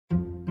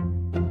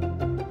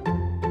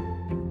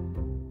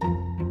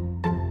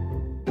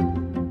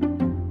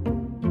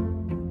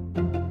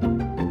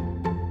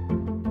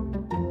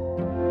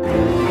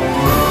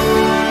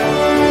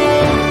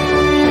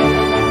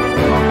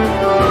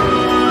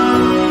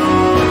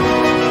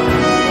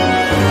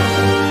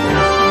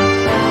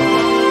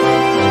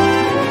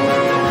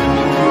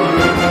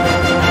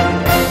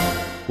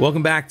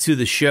Welcome back to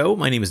the show.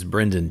 My name is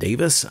Brendan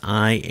Davis.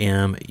 I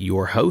am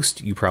your host.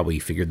 You probably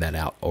figured that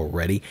out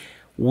already.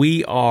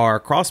 We are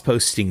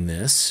cross-posting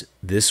this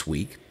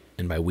week,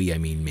 and by we I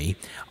mean me,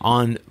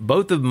 on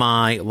both of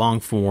my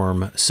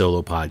long-form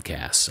solo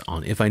podcasts,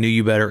 on If I Knew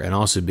You Better and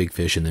also Big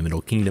Fish in the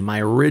Middle Kingdom,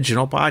 my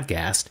original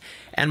podcast.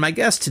 And my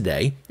guest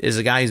today is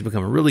a guy who's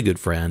become a really good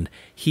friend.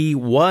 He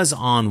was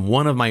on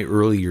one of my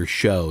earlier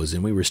shows,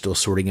 and we were still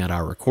sorting out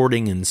our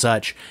recording and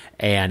such,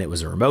 and it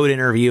was a remote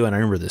interview, and I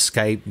remember the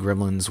Skype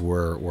gremlins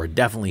were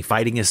definitely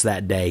fighting us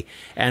that day,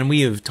 and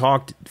we have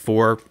talked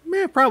for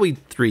probably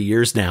 3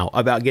 years now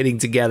about getting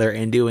together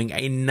and doing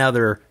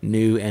another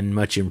new and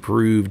much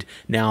improved,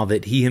 now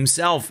that he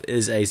himself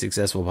is a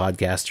successful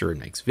podcaster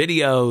and makes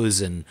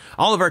videos, and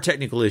all of our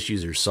technical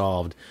issues are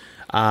solved.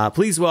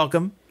 Please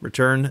welcome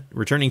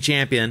returning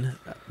champion,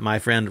 my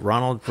friend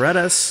Ronald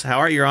Paredes. How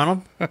are you,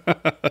 Ronald?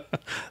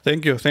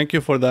 Thank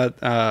you for that.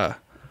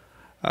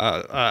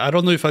 I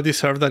don't know if I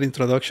deserve that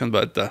introduction,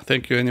 but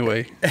thank you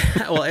anyway.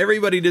 Well,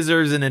 everybody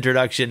deserves an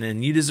introduction,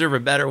 and you deserve a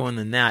better one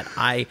than that.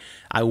 I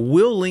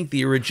will link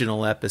the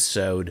original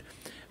episode,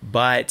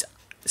 but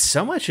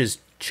so much has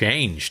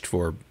changed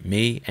for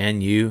me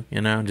and you.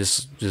 You know,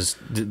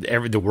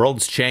 the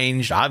world's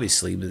changed.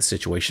 Obviously, the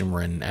situation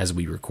we're in as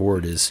we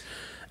record is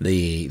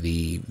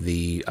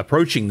the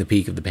approaching the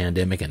peak of the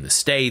pandemic in the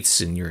States,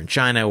 and you're in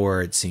China,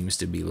 where it seems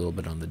to be a little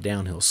bit on the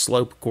downhill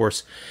slope, of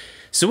course.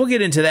 So we'll get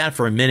into that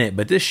for a minute,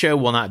 but this show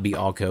will not be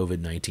all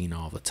COVID-19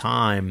 all the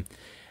time.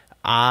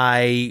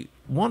 I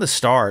want to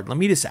start. Let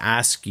me just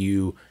ask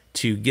you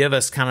to give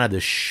us kind of the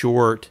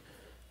short,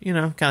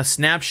 kind of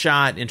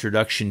snapshot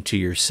introduction to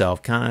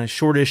yourself, kind of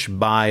shortish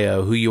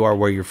bio, who you are,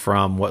 where you're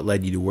from, what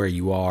led you to where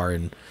you are,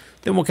 and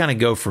then we'll kind of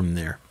go from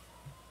there.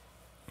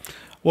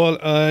 Well,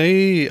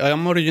 I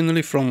am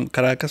originally from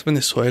Caracas,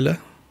 Venezuela.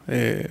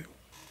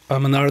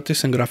 I'm an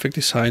artist and graphic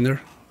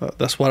designer.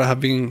 That's what I have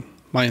been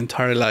my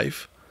entire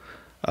life.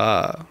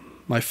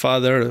 My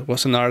father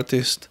was an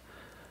artist.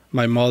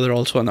 My mother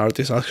also an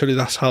artist. Actually,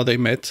 that's how they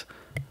met.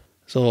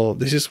 So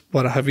this is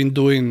what I have been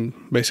doing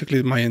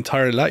basically my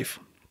entire life.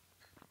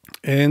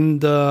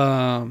 And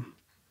I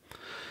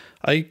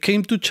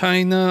came to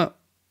China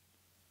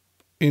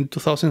in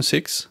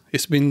 2006.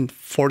 It's been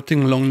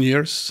 14 long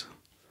years.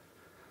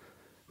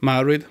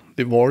 Married,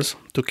 divorced,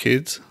 2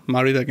 kids,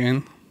 married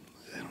again.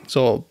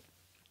 So,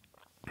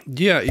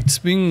 yeah, it's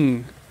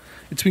been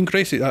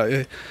crazy.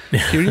 Here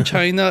in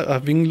China,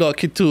 I've been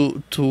lucky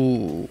to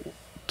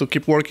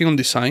keep working on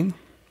design.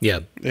 Yeah,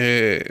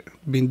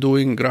 been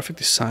doing graphic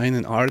design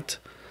and art.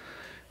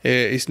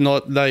 It's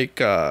not like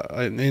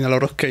in a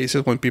lot of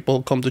cases when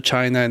people come to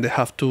China and they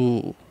have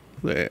to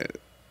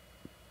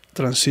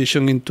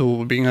transition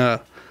into being an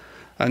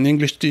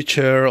English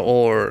teacher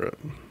or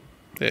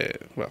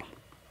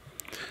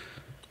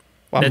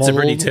that's a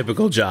pretty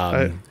typical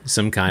job.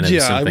 Some kind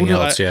of something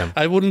else.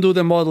 I wouldn't do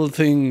the model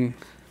thing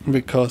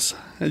because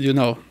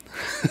don't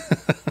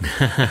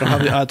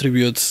have the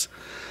attributes.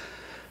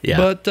 Yeah.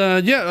 But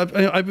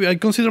I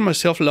consider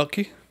myself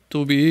lucky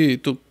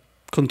to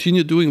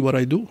continue doing what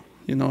I do,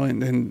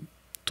 and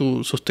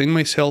to sustain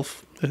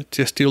myself,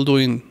 still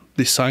doing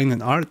design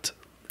and art.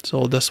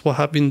 So that's what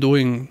I've been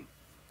doing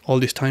all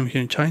this time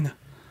here in China.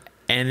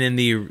 And in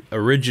the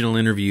original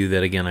interview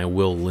that, again, I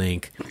will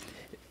link,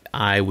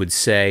 I would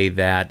say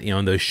that,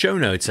 in those show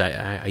notes,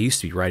 I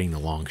used to be writing the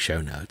long show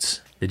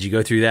notes. Did you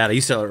go through that? I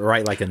used to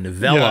write like a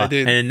novella, yeah, I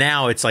did. And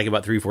now it's like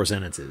about 3-4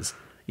 sentences,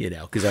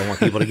 because I want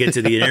people to get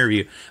to the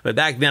interview. But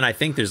back then, I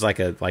think there's like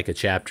a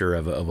chapter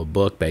of a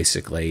book,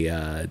 basically,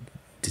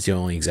 to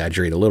only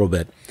exaggerate a little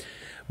bit.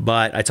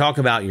 But I talk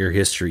about your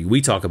history.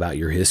 We talk about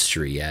your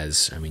history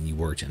as, you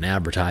worked in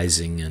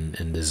advertising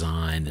and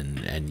design,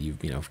 and you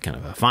kind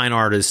of a fine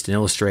artist, an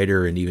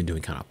illustrator, and even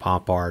doing kind of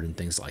pop art and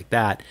things like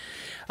that.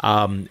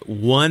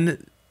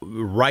 One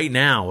right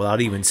now,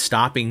 without even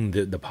stopping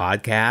the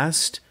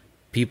podcast,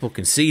 people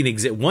can see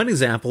one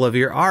example of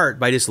your art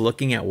by just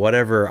looking at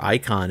whatever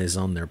icon is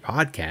on their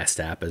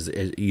podcast app as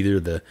either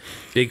the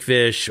Big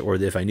Fish or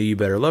the If I Knew You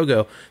Better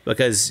logo,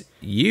 because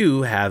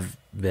you have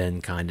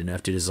been kind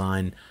enough to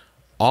design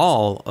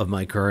all of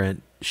my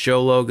current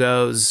show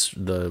logos,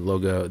 the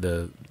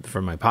logo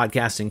from my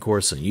podcasting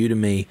course on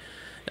Udemy.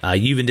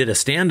 You even did a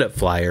stand-up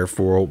flyer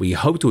for what we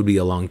hoped would be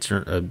a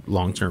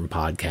long-term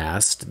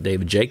podcast.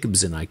 David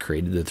Jacobs and I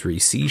created the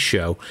 3C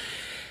show.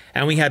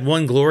 And we had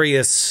one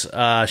glorious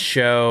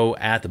show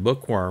at the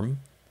Bookworm.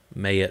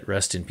 May it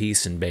rest in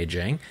peace in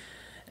Beijing.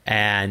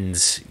 And,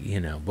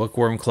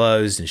 Bookworm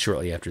closed, and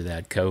shortly after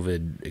that,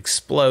 COVID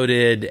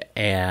exploded,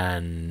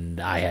 and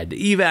I had to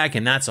evac,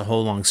 and that's a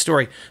whole long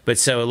story. But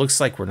so it looks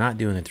like we're not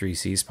doing the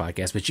 3Cs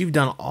podcast, but you've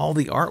done all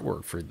the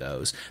artwork for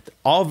those. They're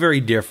all very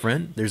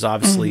different. There's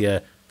obviously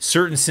a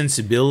certain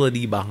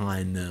sensibility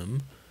behind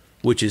them,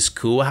 which is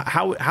cool.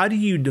 How do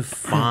you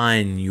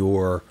define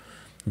your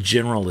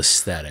general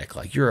aesthetic,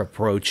 like your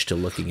approach to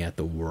looking at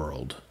the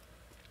world?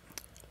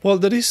 Well,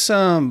 there is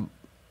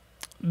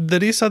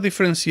a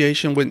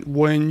differentiation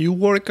when you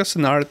work as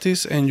an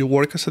artist and you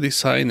work as a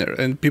designer,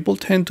 and people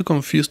tend to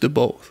confuse the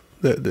both.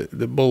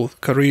 the both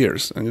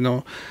careers.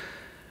 And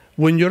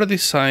when you're a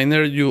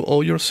designer, you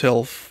owe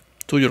yourself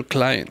to your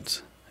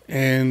clients,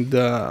 and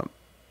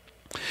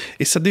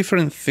it's a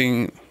different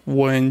thing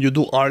when you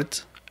do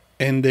art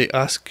and they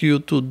ask you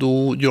to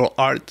do your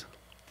art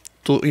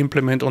to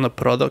implement on a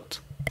product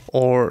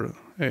or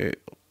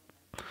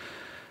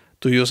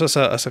to use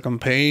as a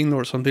campaign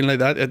or something like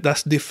that.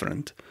 That's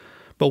different.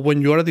 But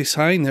when you're a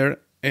designer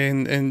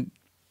and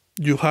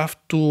you have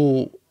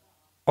to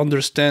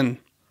understand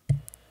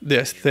the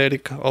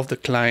aesthetic of the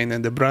client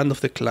and the brand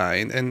of the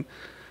client, and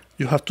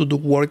you have to do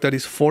work that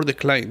is for the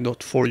client,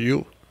 not for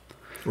you.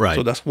 Right.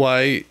 So that's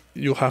why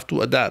you have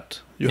to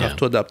adapt. You have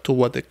to adapt to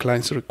what the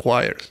client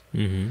requires.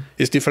 Mm-hmm.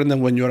 It's different than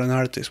when you're an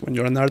artist. When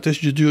you're an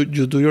artist, you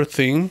do your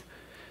thing,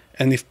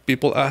 and if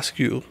people ask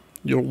you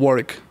your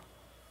work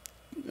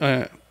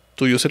to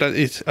use it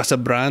as a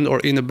brand or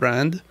in a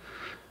brand,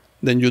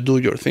 then you do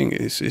your thing.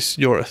 It's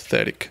your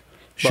aesthetic.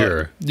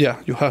 Sure. But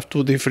yeah, you have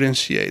to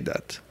differentiate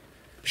that.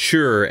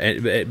 Sure,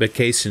 but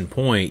case in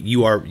point,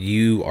 you are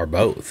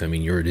both. I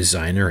mean, you're a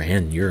designer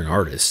and you're an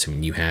artist. I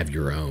mean, you have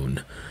your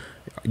own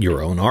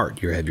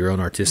art. You have your own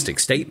artistic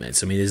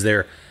statements. I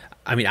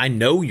mean, I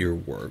know your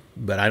work,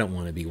 but I don't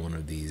want to be one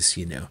of these,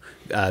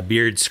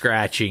 beard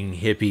scratching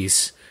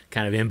hippies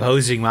kind of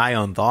imposing my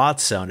own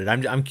thoughts on it.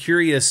 I'm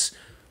curious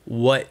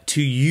what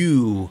to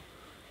you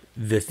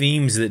the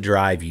themes that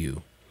drive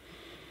you.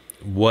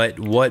 What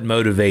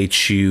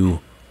motivates you?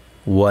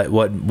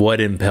 What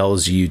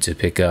impels you to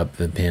pick up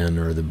the pen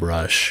or the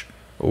brush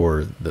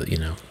or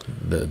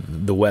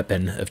the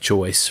weapon of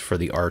choice for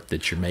the art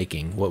that you're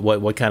making?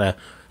 What kind of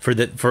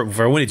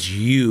for when it's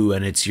you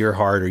and it's your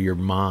heart or your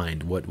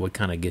mind, what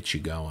kind of gets you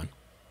going?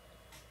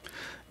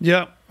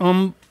 Yeah,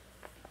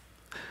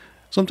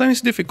 sometimes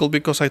it's difficult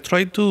because I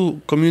try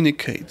to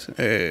communicate.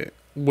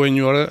 When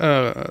you are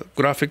a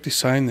graphic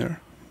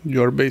designer,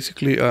 you're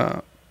basically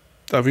a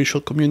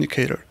visual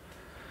communicator.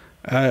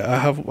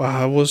 I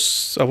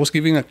was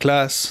giving a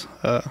class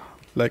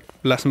like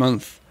last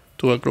month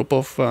to a group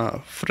of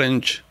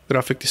French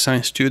graphic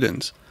design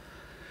students,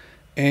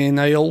 and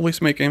I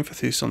always make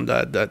emphasis on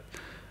that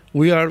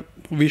we are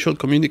visual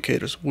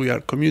communicators. We are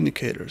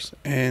communicators,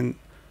 and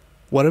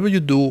whatever you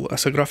do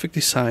as a graphic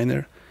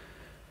designer,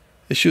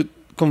 it should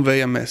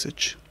convey a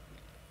message.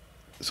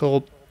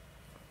 So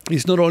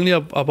it's not only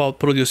about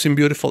producing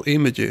beautiful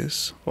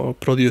images or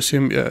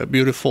producing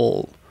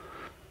beautiful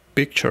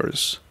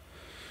pictures,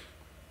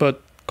 but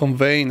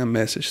conveying a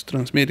message,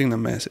 transmitting a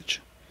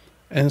message.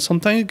 And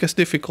sometimes it gets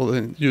difficult,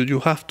 and you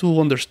have to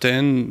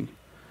understand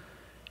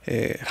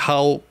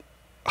how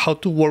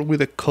to work with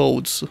the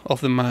codes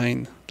of the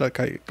mind, like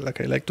I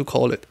like to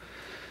call it.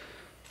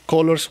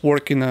 Colors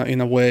work in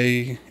a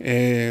way,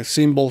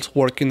 symbols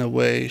work in a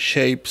way,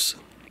 shapes,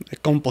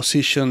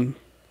 composition,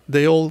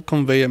 they all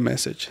convey a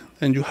message,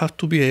 and you have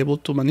to be able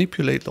to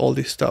manipulate all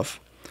this stuff.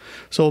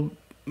 So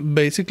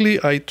basically,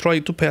 I try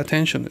to pay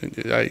attention.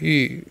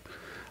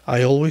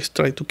 I always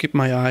try to keep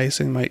my eyes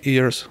and my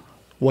ears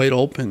wide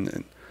open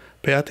and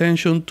pay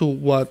attention to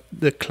what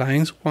the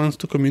clients wants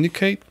to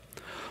communicate,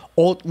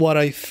 or what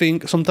I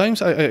think.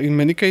 Sometimes, in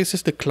many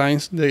cases, the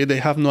clients, they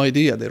have no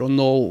idea. They don't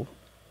know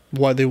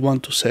what they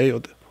want to say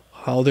or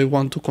how they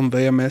want to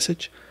convey a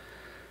message.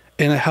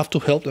 And I have to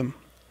help them.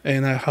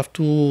 And I have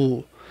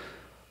to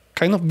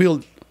kind of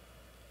build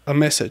a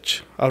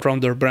message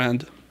around their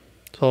brand.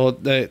 So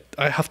that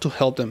I have to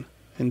help them.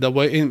 In the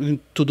way,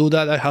 to do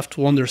that, I have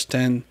to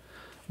understand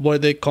where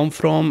they come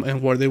from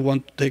and where they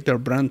want to take their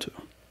brand to.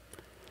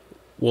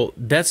 Well,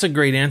 that's a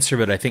great answer,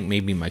 but I think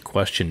maybe my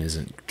question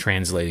isn't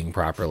translating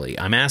properly.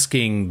 I'm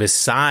asking,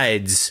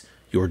 besides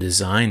your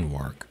design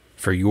work,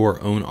 for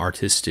your own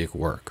artistic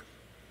work,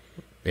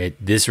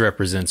 this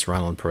represents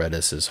Ronald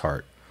Paredes'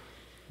 heart.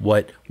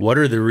 What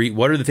are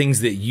the things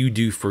that you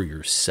do for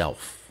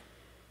yourself?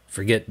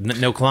 Forget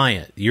no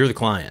client. You're the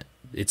client.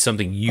 It's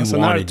something you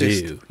want to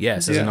do.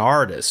 Yes, as an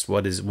artist,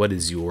 what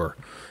is your?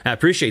 I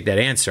appreciate that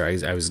answer.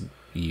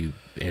 You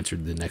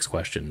answered the next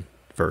question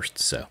first,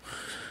 so.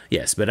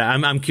 Yes, but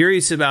I'm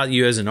curious about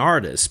you as an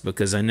artist,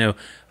 because I know.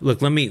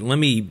 Look, let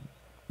me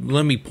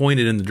point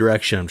it in the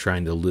direction I'm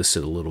trying to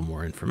elicit a little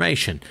more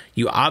information.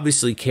 You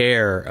obviously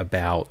care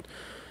about,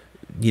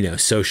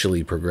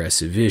 socially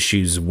progressive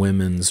issues,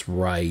 women's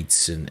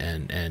rights,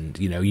 and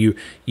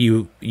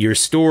your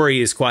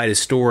story is quite a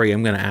story.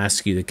 I'm going to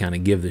ask you to kind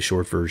of give the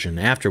short version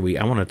after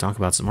I want to talk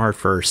about some art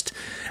first,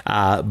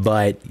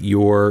 but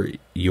your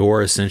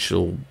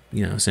essentially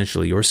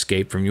your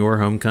escape from your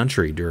home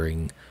country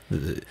during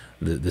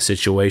the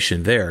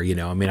situation there,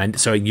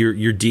 so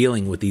you're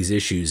dealing with these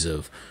issues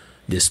of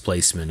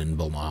displacement and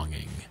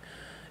belonging,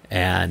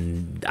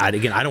 and I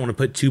don't want to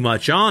put too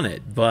much on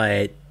it,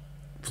 but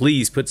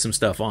please put some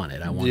stuff on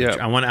it. I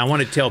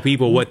want to tell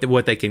people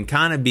what they can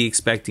kind of be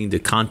expecting to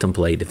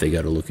contemplate if they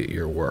go to look at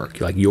your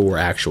work, like your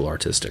actual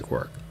artistic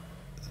work.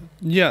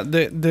 Yeah,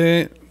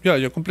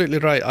 you're completely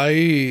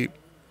right.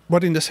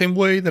 But in the same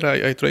way that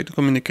I try to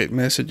communicate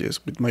messages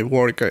with my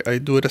work, I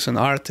do it as an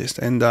artist,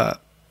 and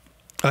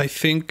I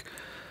think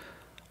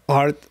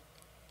art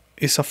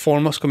it's a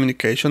form of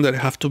communication that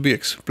have to be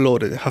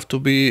explored. It have to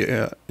be,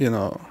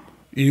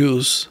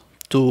 used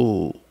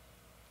to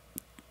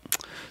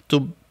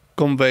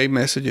convey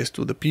messages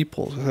to the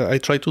people. I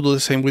try to do the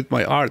same with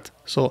my art.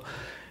 So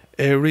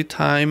every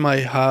time I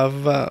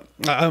have,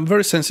 I'm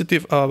very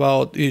sensitive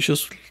about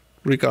issues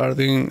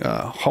regarding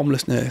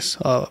homelessness,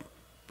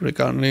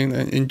 regarding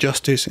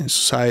injustice in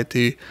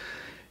society,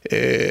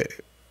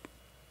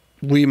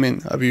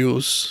 women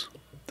abuse.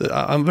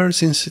 I'm very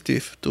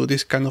sensitive to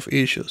these kind of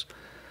issues.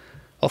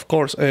 Of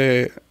course,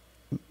 the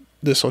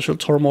social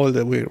turmoil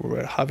that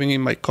we're having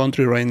in my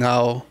country right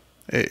now,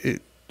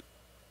 it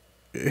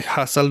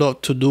has a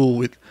lot to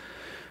do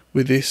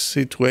with this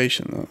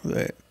situation.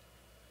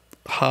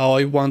 How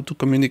I want to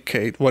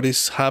communicate what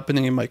is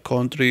happening in my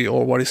country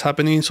or what is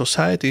happening in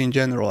society in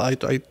general. I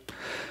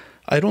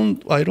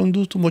don't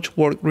do too much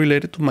work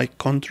related to my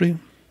country.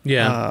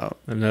 Yeah,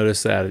 I've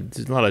noticed that.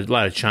 There's a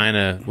lot of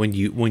China when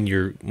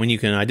you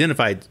can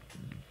identify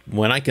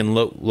when I can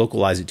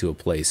localize it to a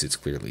place, it's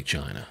clearly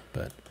China.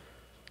 But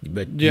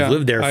you've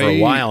lived there for a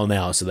while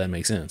now, so that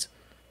makes sense.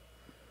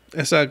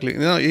 Exactly.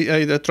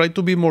 I try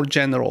to be more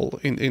general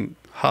in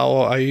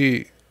how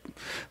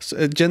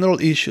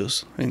general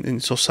issues in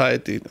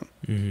society.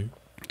 Mm-hmm.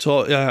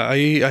 So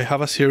I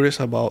have a series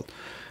about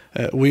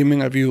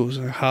women abuse,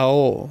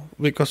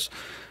 because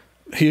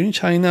here in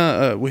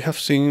China we have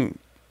seen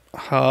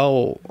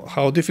how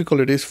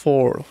difficult it is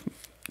for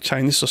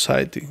Chinese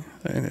society,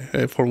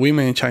 for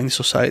women in Chinese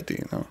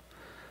society.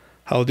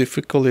 How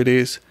difficult it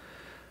is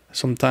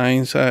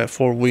sometimes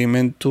for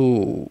women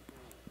to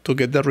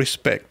get the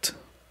respect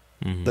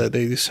that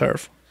they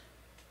deserve.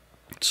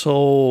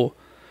 So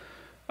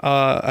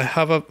I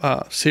have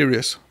a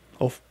series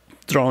of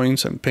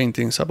drawings and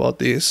paintings about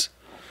this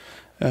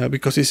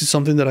because this is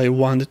something that I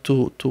wanted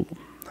to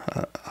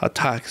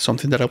attack,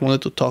 something that I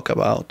wanted to talk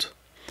about.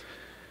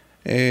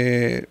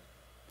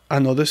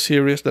 Another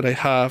series that I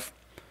have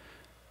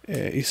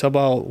is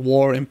about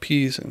war and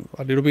peace, and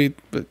a little bit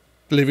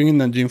living in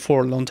Nanjing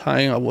for a long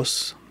time. I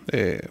was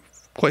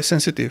quite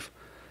sensitive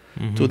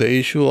to the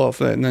issue of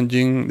the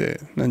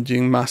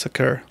Nanjing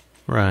massacre.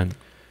 Right.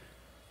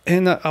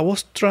 And I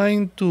was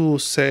trying to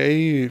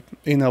say,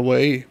 in a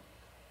way,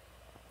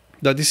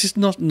 that this is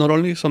not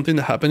only something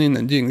that happened in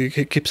Nanjing,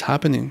 it keeps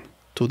happening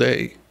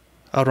today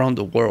around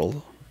the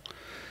world.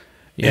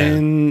 Yeah.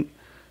 And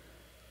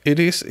it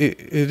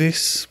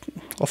is,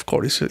 of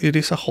course, it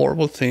is a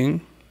horrible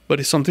thing, but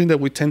it's something that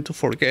we tend to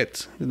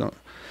forget,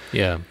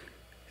 Yeah.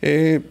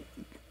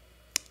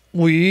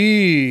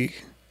 We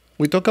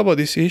talk about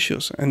these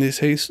issues, and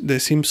they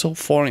seem so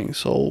foreign,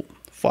 so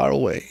far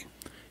away.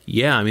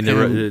 Yeah, I mean,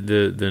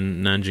 the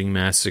Nanjing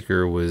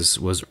massacre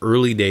was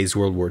early days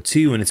World War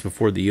II, and it's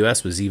before the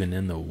U.S. was even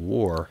in the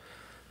war.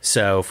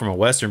 So, from a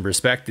Western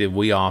perspective,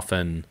 we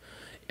often,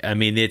 I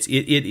mean,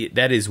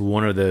 that is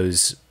one of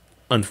those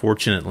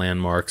unfortunate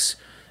landmarks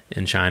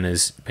in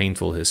China's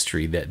painful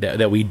history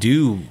that we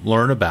do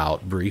learn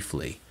about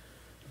briefly.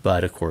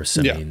 But of course,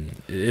 I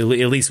mean,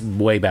 at least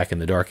way back in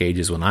the dark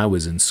ages when I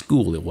was in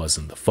school, it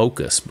wasn't the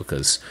focus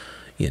because,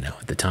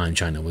 at the time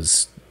China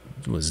was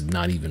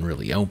not even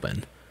really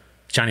open.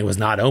 China was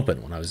not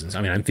open when I was in.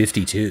 I mean, I'm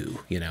 52.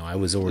 I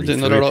was already.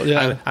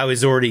 I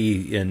was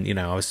already in.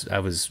 I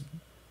was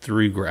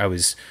through. I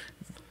was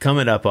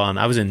coming up on.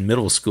 I was in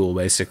middle school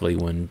basically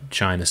when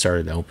China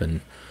started to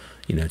open,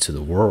 to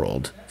the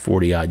world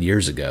 40 odd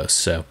years ago.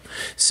 So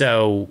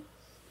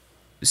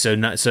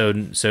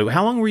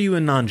how long were you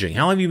in Nanjing?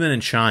 How long have you been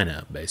in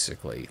China,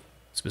 basically,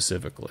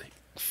 specifically?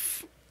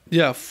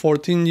 Yeah,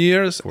 14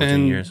 years.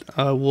 14 years.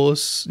 I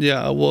was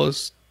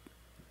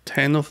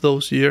 10 of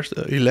those years,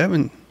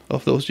 11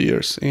 of those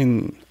years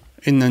in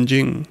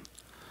Nanjing.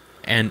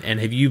 And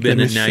have you been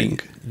in now?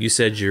 You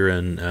said you're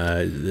in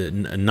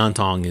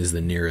Nantong is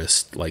the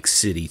nearest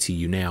city to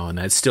you now, and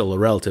that's still a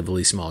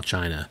relatively small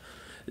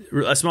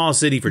a small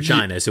city for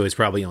China, so it's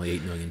probably only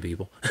 8 million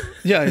people.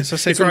 Yeah, it's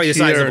it's probably the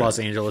size of Los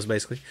Angeles,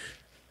 basically.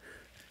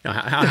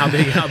 How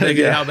big? How big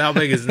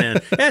is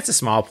Nantong? Yeah, it's a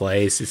small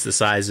place. It's the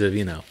size of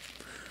Detroit.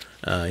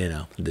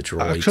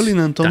 Actually,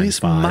 Nantong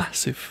is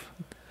massive.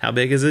 How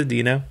big is it? Do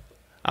you know?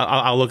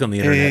 I'll look on the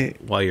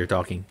internet while you're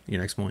talking.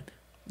 Your next point.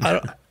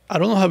 I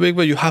don't know how big,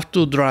 but you have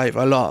to drive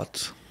a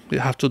lot. You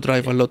have to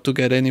drive a lot to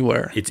get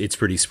anywhere. It's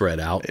pretty spread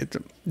out.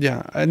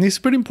 And it's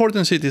a pretty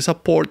important city. It's a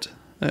port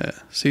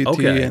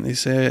city, and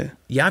it's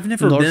I've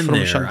never been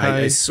there.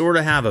 Shanghai. I sort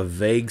of have a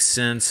vague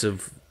sense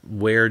of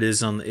where it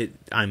is on it.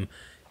 I'm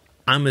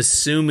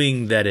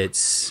assuming that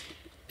it's.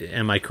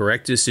 Am I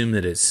correct to assume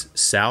that it's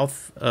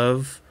south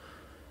of?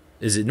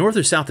 Is it north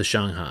or south of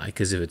Shanghai?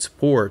 Because if it's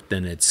port,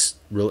 then it's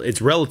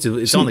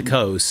relatively. It's on the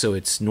coast, so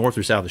it's north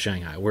or south of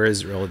Shanghai. Where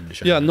is it relative to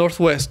Shanghai? Yeah,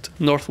 northwest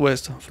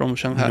from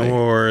Shanghai.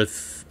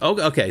 North. Oh,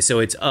 okay. So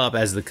it's up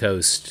as the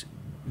coast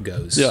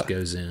goes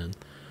in.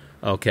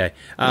 Okay.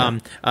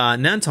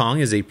 Nantong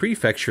is a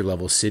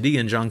prefecture-level city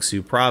in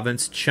Jiangsu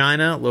Province,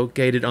 China,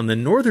 located on the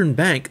northern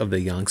bank of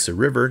the Yangtze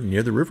River,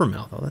 near the river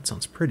mouth. Oh, that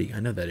sounds pretty. I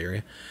know that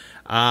area.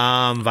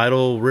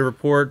 Vital River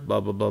Port,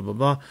 blah, blah, blah, blah,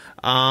 blah.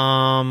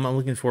 I'm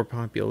looking for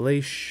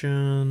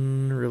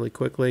population really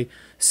quickly.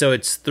 So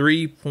it's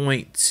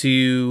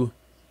 3.2,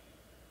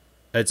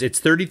 it's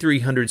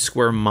 3,300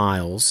 square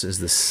miles is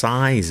the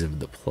size of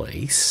the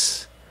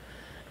place.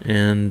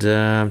 And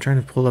I'm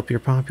trying to pull up your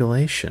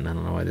population. I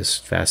don't know why this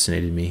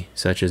fascinated me,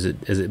 such as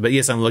it, but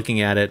yes, I'm looking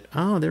at it.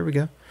 Oh, there we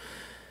go.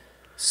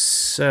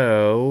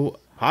 So,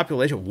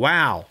 population,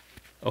 wow.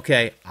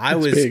 Okay, I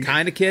was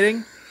kind of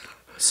kidding.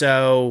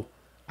 So,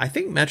 I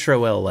think Metro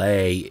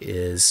LA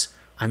is,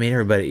 I mean,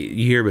 everybody,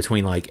 you hear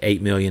between like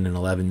 8 million and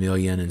 11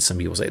 million, and some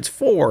people say it's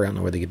 4. I don't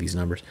know where they get these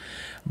numbers.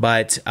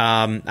 But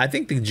I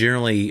think the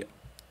generally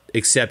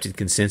accepted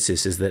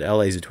consensus is that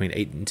LA is between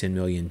 8 and 10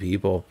 million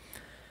people.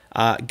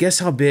 Guess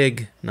how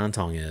big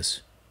Nantong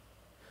is?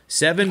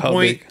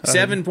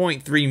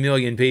 7.3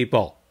 million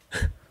people.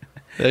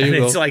 There you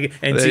go. It's like,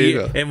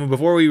 and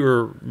before we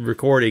were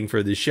recording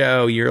for the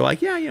show, you're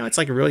like, yeah, you know, it's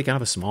like a really kind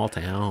of a small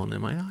town.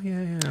 I'm like, oh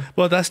yeah.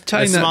 Well, that's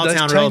China. Small that's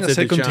town China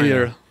second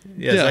tier.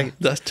 Yeah, like,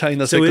 that's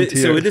China second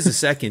tier. So it is a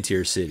second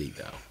tier city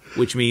though,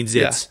 which means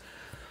it's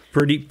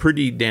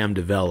pretty damn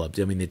developed.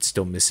 I mean, it's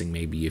still missing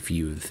maybe a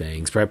few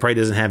things. Probably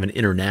doesn't have an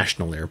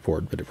international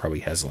airport, but it probably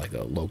has like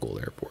a local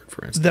airport,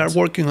 for instance. They're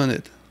working on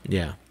it.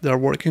 Yeah, they're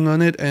working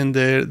on it, and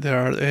there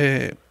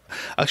are.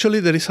 Actually,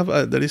 there is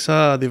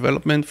a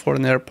development for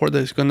an airport that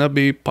is gonna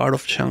be part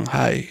of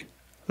Shanghai,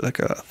 like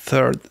a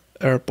third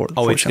airport.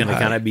 Oh, for it's Shanghai. gonna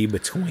kind of be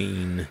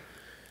between.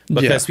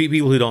 Because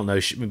people who don't know,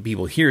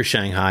 people hear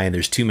Shanghai, and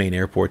there's 2 main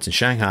airports in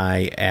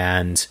Shanghai,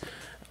 and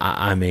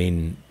I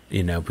mean,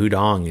 you know,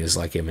 Pudong is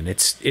like, I mean,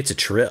 it's a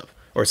trip.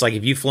 Or it's like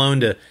if you've flown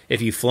to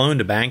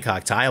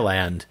Bangkok,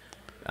 Thailand,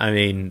 I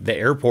mean, the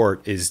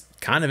airport is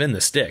kind of in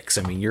the sticks.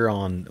 I mean, you're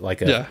on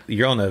like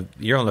you're on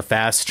a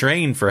fast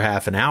train for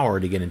half an hour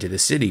to get into the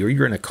city, or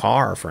you're in a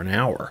car for an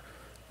hour,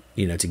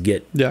 you know, to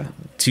get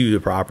to the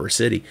proper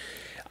city.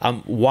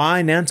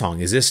 Why Nantong?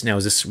 Is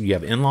this you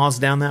have in-laws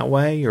down that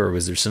way, or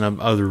was there some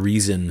other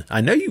reason?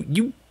 I know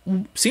you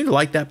seem to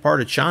like that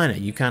part of China.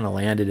 You kind of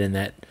landed in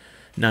that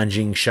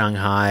Nanjing,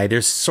 Shanghai.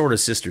 There's sort of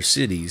sister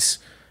cities.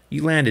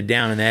 You landed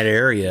down in that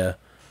area,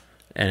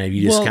 and have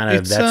you just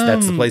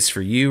that's the place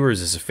for you, or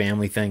is this a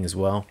family thing as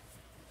well?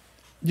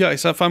 Yeah,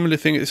 it's a family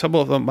thing. It's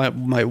about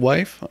my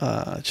wife.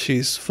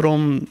 She's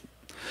from.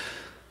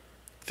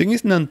 Thing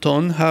is,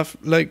 Nantong have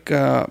like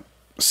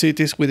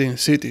cities within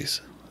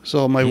cities.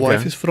 So my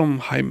wife is from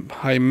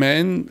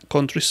Haimen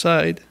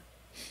countryside,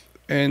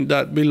 and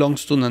that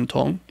belongs to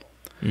Nantong.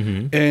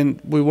 Mm-hmm.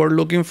 And we were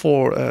looking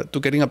for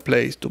buying a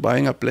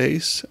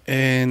place,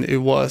 and it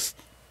was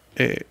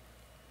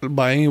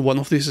buying one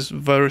of these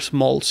very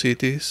small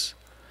cities,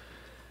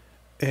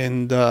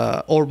 and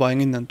or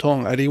buying in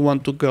Nantong. I didn't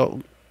want to go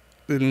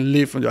and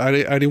live. I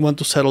didn't want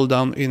to settle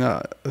down in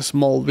a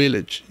small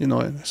village, you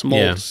know, a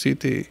small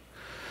city.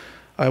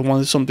 I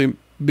wanted something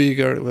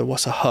bigger. It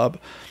was a hub.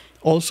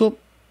 Also,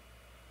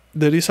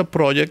 there is a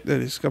project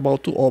that is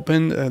about to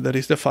open. That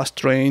is the fast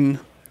train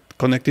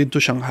connecting to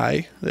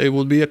Shanghai. It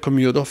will be a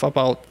commute of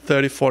about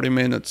 30-40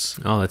 minutes.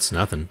 Oh, that's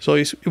nothing. So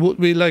it would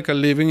be like a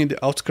living in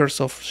the outskirts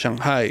of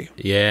Shanghai.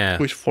 Yeah.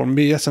 Which for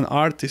me as an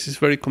artist is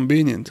very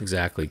convenient.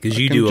 Exactly. Because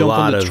you do a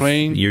lot of,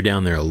 you're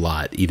down there a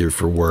lot, either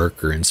for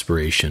work or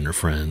inspiration or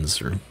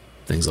friends or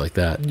things like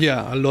that.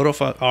 Yeah, a lot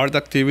of art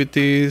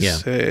activities.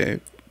 Yeah,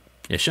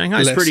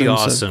 Shanghai's pretty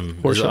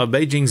awesome.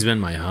 Beijing's been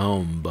my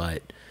home,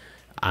 but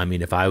I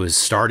mean, if I was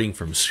starting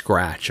from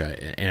scratch,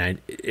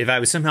 if I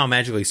was somehow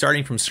magically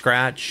starting from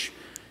scratch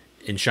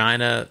in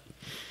China,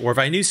 or if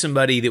I knew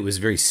somebody that was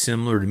very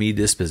similar to me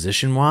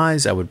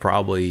disposition-wise, I would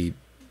probably,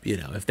 you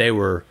know, if they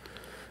were,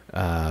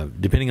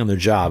 depending on their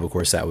job, of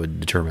course, that would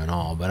determine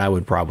all, but I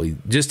would probably,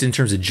 just in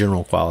terms of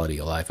general quality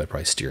of life, I'd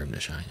probably steer them to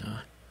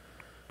Shanghai.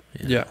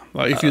 Yeah.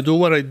 Well, if you do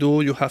what I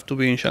do, you have to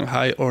be in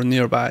Shanghai or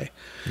nearby.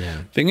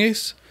 Yeah. Thing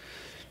is,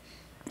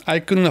 I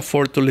couldn't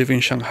afford to live in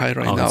Shanghai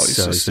right now. It's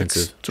so just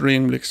expensive.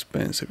 Extremely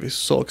expensive. It's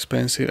so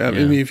expensive. I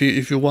mean,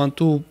 if you want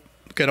to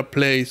get a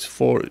place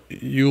for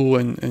you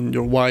and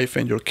your wife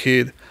and your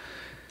kid,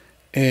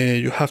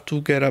 you have to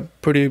get a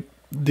pretty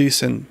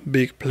decent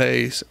big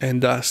place,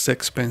 and that's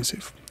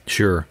expensive.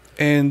 Sure.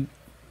 And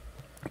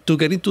to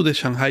get into the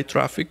Shanghai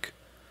traffic,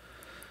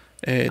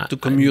 to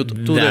commute to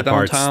the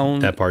downtown,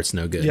 that part's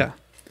no good. Yeah,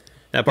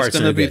 that part's it's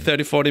going to be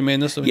 30-40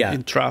 minutes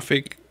in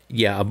traffic.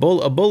 Yeah, a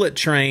bullet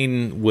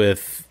train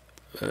with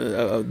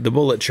the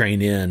bullet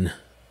train in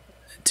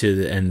to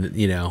the,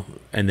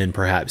 and then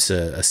perhaps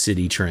a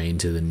city train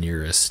to the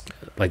nearest,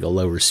 like a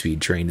lower speed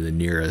train to the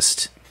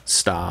nearest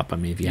stop. I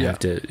mean, if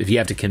you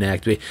have to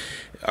connect,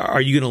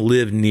 are you going to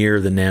live near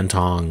the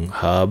Nantong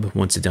hub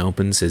once it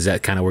opens? Is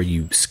that kind of where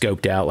you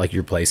scoped out, like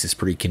your place is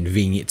pretty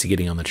convenient to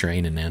getting on the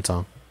train in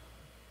Nantong?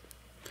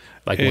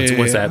 Like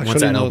once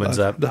that opens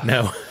up,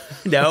 no.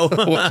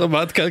 What's a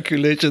bad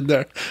calculation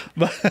there?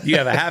 But you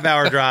have a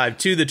half-hour drive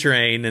to the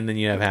train, and then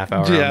you have a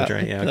half-hour on the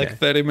train. Yeah, okay. Like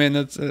 30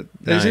 minutes.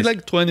 Nice. It's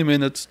like 20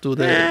 minutes to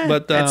the.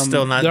 But that's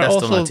still not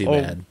too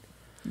bad.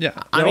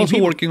 Yeah, they're also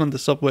working on the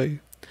subway.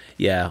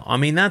 Yeah, I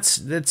mean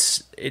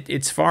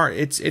it's far.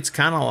 It's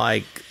kind of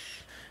like,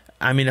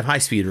 I mean, if high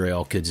speed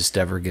rail could just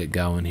ever get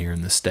going here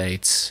in the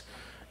States,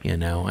 you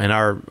know, and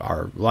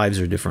our lives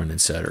are different,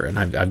 etc. And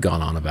I've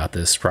gone on about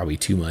this probably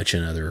too much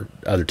in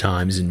other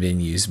times and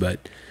venues,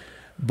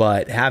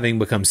 but having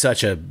become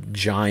such a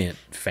giant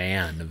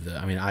fan of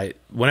I mean,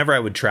 whenever I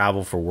would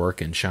travel for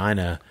work in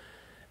China,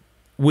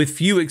 with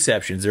few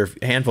exceptions, there are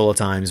a handful of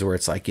times where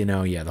it's like, you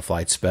know, yeah, the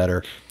flight's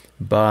better,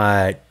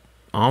 but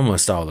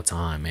almost all the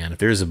time, man, if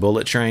there's a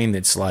bullet train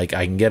that's like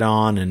I can get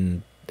on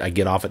and I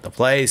get off at the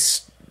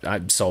place,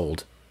 I'm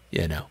sold.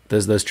 You know,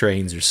 those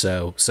trains are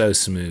so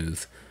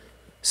smooth,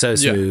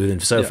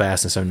 and so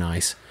fast and so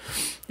nice.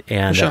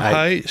 And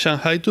Shanghai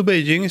to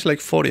Beijing is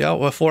like 4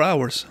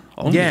 hours.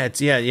 Only. Yeah, it's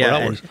 4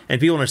 hours. And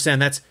people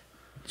understand that's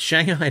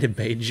Shanghai to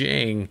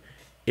Beijing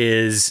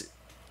is,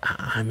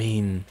 I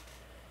mean,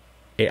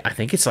 I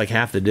think it's like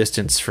half the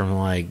distance from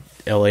like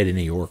LA to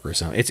New York or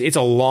something. It's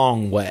a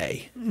long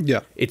way.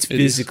 Yeah, it's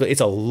physically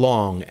it's a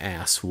long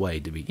ass way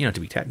to be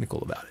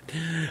technical about it.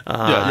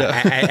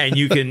 And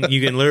you can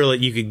literally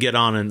you could get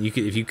on and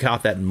if you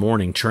caught that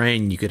morning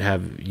train, you could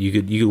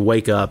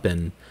wake up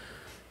and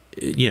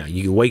you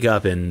could wake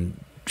up in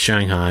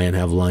Shanghai and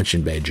have lunch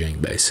in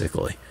Beijing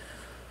basically.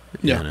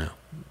 Yeah. You know,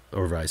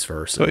 or vice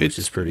versa, so which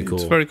is pretty cool.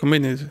 It's very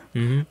convenient.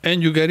 Mm-hmm.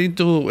 And you get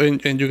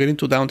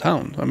into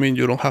downtown. I mean,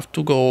 you don't have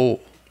to go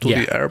to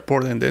the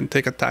airport and then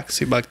take a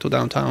taxi back to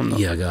downtown. No?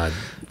 Yeah, God,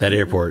 that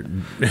airport.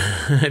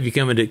 Have you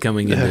coming in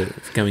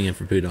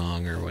from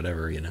Pudong or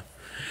whatever, you know?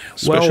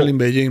 Especially in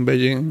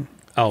Beijing.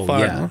 Oh, far,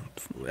 yeah. No?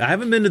 I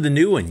haven't been to the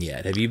new one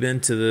yet. Have you been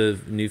to the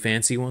new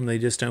fancy one they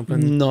just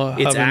opened? No, I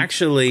it's haven't.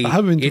 Actually, I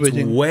haven't been to it's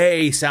Beijing.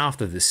 Way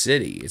south of the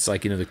city. It's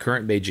like, you know, the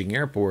current Beijing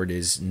airport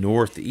is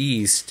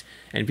northeast,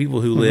 and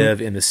people who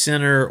live in the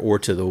center or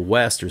to the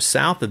west or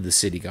south of the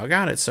city go,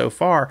 God, it's so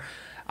far.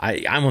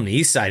 I'm on the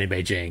east side of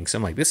Beijing, so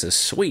I'm like, this is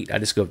sweet. I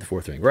just go up the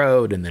 4th Ring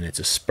Road, and then it's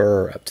a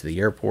spur up to the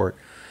airport.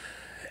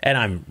 And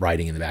I'm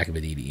riding in the back of a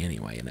DD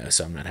anyway, you know,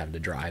 so I'm not having to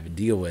drive and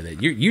deal with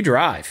it. You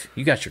drive,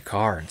 you got your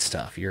car and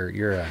stuff.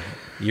 You're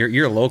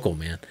a local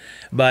man,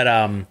 but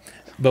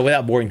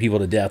without boring people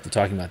to death with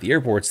talking about the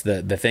airports,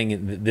 the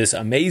thing, this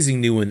amazing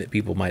new one that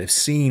people might have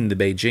seen, the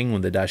Beijing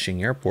one, the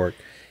Daxing Airport,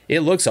 it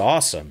looks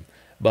awesome,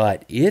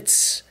 but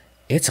it's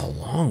a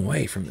long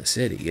way from the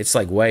city. It's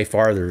like way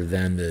farther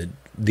than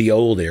the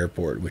old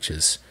airport, which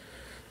is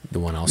the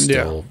one I'll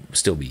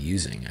still be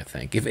using, I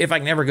think, if I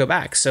can ever go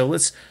back. So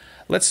let's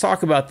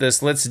talk about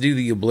this. Let's do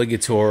the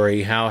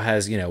obligatory. How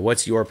has, you know,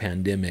 what's your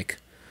pandemic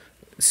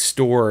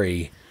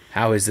story?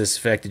 How has this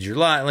affected your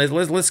life?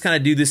 Let's kind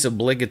of do this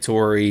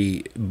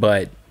obligatory,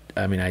 but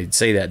I mean, I'd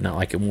say that not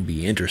like it won't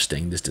be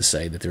interesting, just to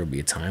say that there will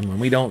be a time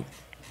when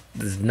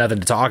there's nothing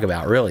to talk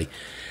about really,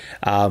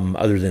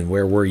 other than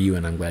where were you,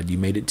 and I'm glad you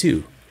made it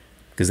too,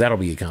 because that'll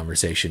be a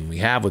conversation we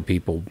have with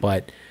people.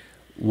 But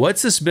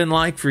what's this been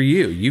like for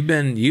you? You've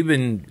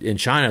been in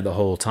China the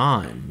whole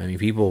time. I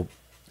mean,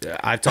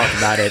 I've talked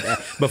about it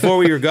before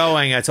we were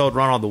going. I told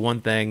Ronald the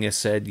one thing. I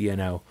said, you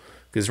know,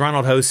 because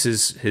Ronald hosts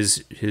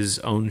his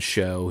own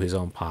show, his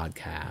own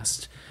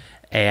podcast,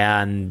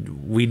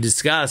 and we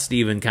discussed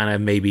even kind of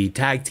maybe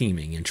tag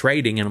teaming and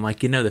trading. And I'm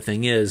like, you know, the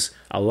thing is,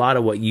 a lot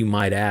of what you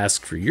might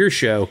ask for your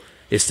show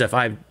is stuff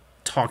I've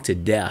talked to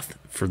death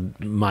for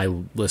my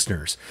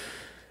listeners.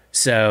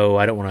 So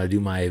I don't want to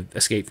do my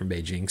escape from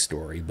Beijing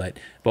story, but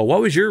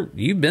what was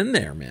you've been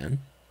there, man.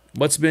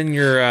 What's been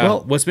your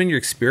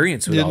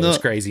experience with all this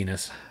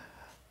craziness?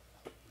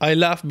 I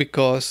laugh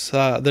because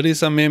there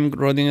is a meme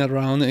running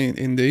around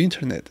in the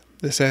internet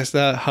that says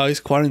that how is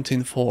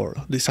quarantine for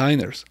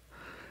designers?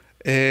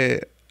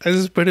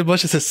 It's pretty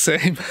much the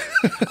same.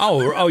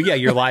 oh yeah,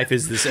 your life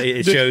is the same.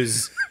 It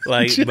shows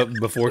like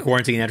before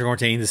quarantine, after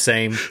quarantine, the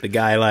same. The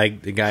guy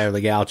or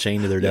the gal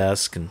chained to their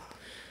desk and.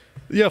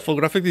 Yeah, for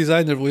graphic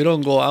designers, we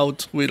don't go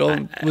out, we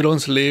don't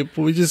sleep,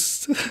 we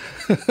just.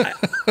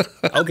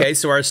 Okay,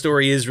 so our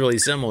story is really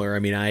similar. I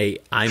mean,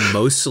 I'm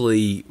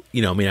mostly,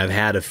 you know, I mean, I've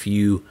had a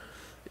few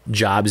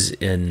jobs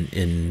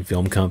in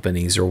film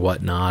companies or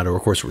whatnot, or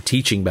of course we're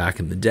teaching back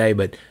in the day,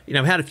 but you know,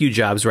 I've had a few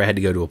jobs where I had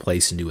to go to a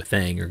place and do a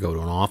thing or go to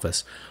an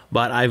office.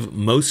 But I've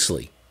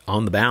mostly,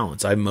 on the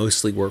balance, I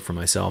mostly worked for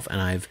myself,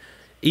 and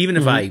even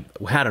if I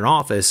had an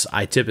office,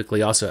 I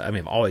typically also, I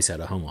mean, I've always had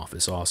a home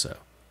office also.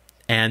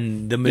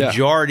 And the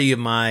majority of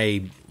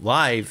my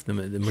life, the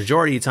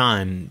majority of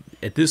time,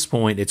 at this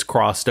point, it's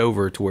crossed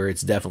over to where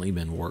it's definitely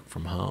been work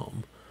from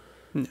home.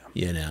 Yeah.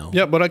 You know?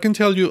 Yeah, but I can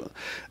tell you,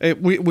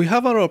 we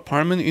have our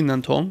apartment in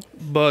Nantong,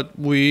 but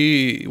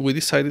we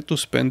decided to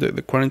spend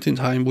the quarantine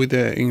time with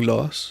the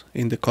in-laws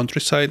in the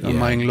countryside. And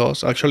my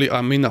in-laws, actually,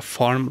 I'm in a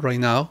farm right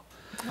now.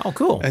 Oh,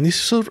 cool. And it's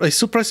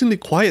surprisingly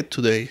quiet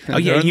today. Oh,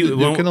 yeah. You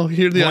cannot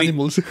hear the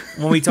animals.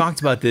 When we talked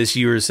about this,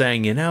 you were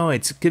saying, you know,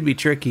 it could be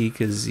tricky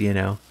because, you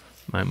know,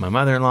 my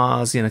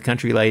mother-in-law's, you know,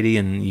 country lady,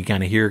 and you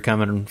kind of hear her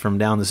coming from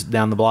down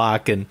the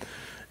block, and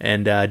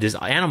just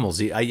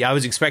animals. I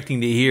was expecting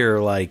to hear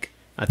like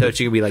I thought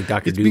you could be like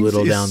Dr. It's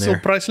Doolittle down there.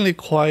 surprisingly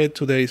quiet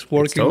today. It's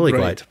working totally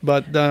great. quiet.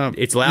 But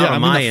It's loud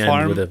on my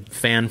end with a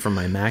fan from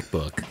my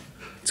MacBook.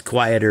 It's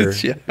quieter.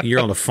 Yeah. You're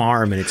on a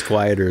farm, and it's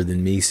quieter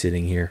than me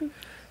sitting here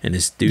in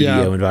a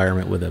studio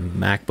environment with a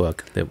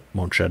MacBook that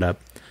won't shut up.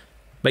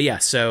 But yeah,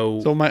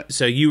 so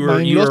you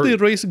were mostly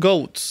raised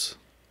goats,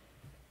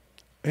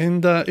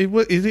 and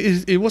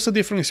it was a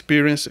different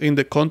experience in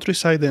the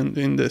countryside than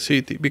in the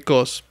city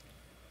because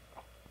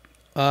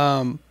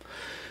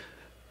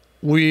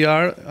we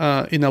are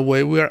in a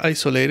way we are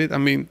isolated. I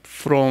mean,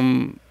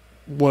 from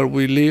where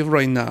we live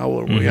right now,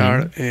 where we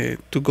are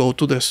to go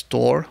to the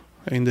store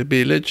in the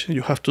village,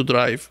 you have to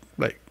drive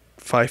like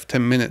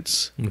 5-10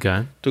 minutes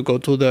to go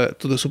to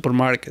the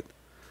supermarket,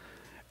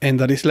 and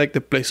that is like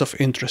the place of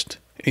interest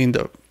in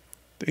the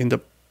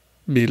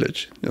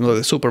village,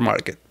 the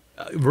supermarket.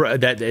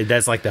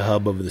 That's like the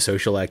hub of the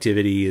social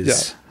activity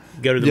is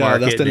go to the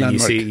market, and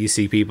you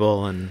see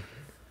people, and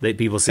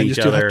people see each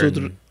other.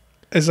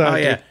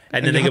 Exactly. Oh yeah,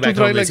 and then they go back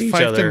home and see each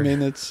other. 5-10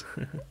 minutes,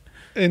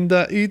 and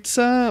it's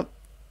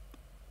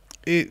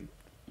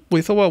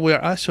we thought, well, we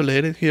are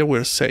isolated here,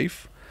 we're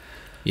safe.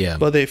 Yeah.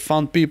 But they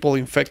found people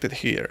infected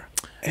here,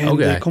 and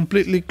they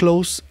completely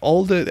closed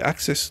all the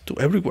access to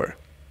everywhere.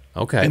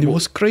 Okay. And it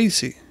was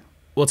crazy.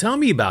 Well, tell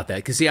me about that,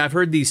 because see, I've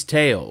heard these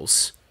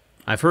tales,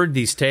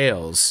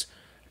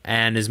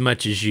 and as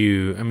much as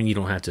you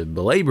don't have to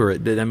belabor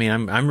it, but I mean,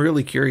 I'm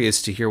really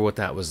curious to hear what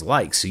that was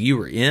like. So you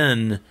were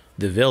in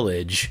the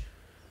village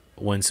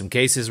when some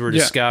cases were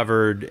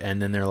discovered,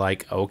 and then they're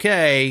like,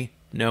 okay,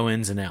 no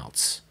ins and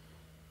outs.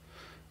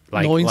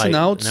 No ins and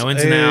outs,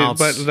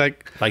 but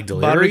like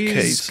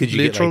deliveries. Could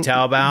you get like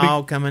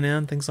Taobao coming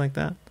in, things like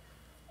that?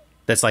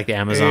 That's like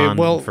Amazon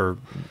for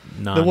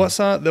non.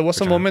 There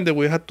was a moment that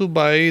we had to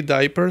buy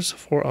diapers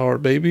for our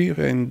baby,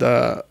 and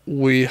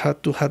we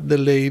had to have the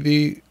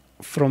lady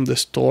from the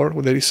store.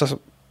 There is a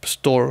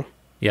store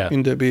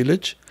in the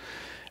village,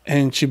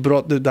 and she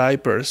brought the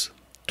diapers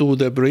to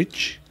the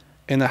bridge,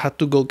 and I had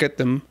to go get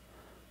them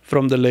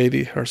from the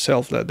lady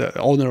herself, the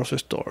owner of the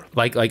store.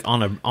 Like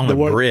on a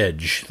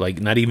bridge, like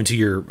not even to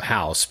your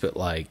house, but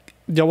like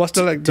there was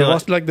like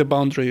the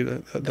boundary.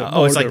 It's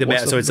like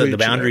so it's like the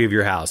boundary of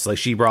your house. Like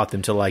she brought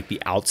them to like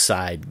the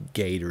outside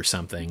gate or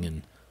something,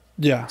 and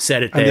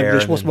set it there, and the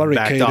bridge was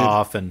backed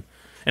off, and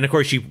of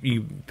course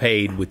you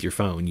paid with your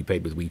phone. You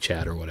paid with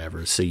WeChat or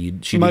whatever. So she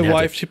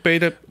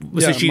paid it.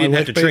 So she didn't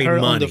have to trade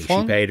money.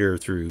 She paid her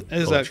through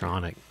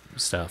electronic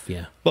stuff,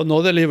 but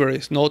no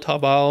deliveries, no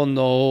Taobao,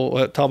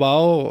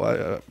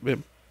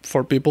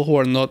 for people who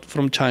are not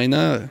from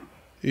China,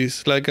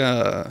 is like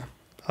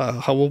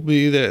how will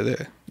be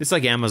the it's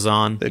like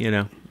Amazon,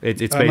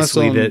 it's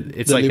basically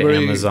it's like the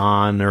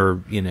Amazon or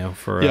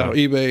for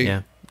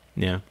eBay,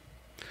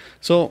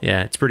 so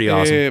it's pretty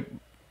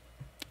awesome.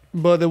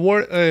 But there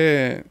were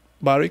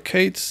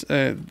barricades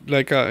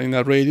like in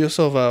a radius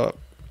of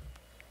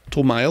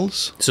 2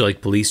 miles, so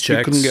like police checks.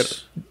 You couldn't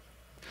get.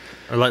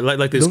 Or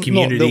like those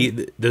community,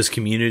 the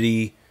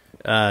community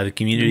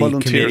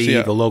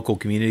committee, the local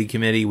community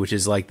committee, which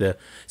is like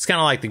it's kind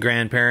of like the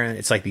grandparent.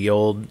 It's like the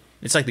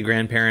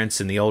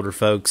grandparents and the older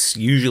folks,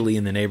 usually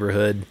in the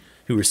neighborhood,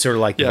 who are sort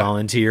of like the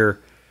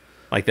volunteer,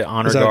 like the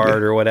honor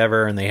guard or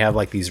whatever, and they have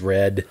like these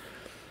armbands,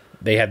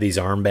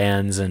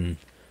 and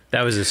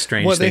that was a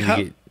strange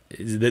thing.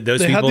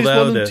 Those people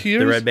though,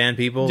 the red band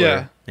people,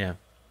 the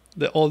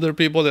older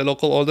people, the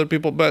local older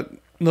people, but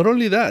not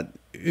only that.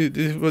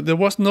 There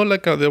was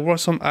there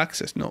was some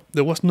access. No,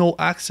 there was no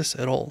access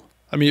at all.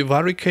 I mean,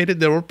 barricaded.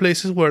 There were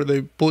places where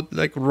they put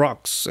like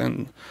rocks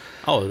and.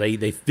 Oh,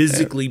 they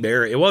physically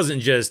bury. It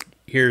wasn't just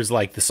here's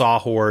like the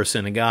sawhorse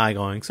and a guy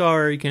going,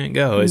 "Sorry, you can't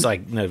go." It's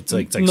like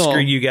screw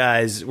you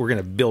guys. We're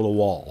gonna build a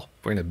wall.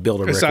 We're gonna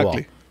build a brick wall.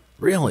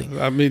 Really?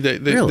 I mean,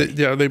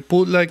 they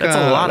put like that's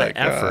a lot of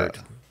effort.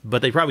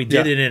 But they probably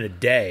did it in a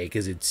day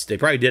because they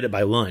probably did it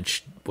by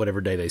lunch, whatever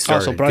day they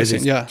started. Because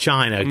it's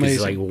China, because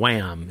it's like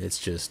wham,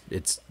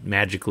 it's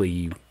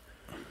magically.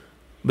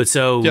 But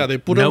so they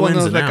put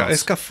a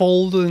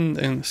scaffold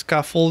and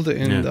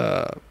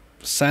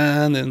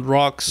sand and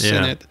rocks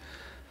in it.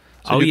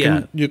 So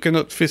you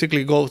cannot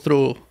physically go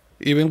through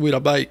even with a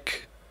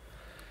bike.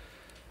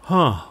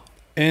 Huh.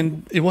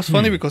 And it was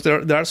funny because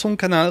there are some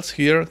canals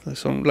here,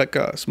 some like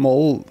a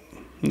small.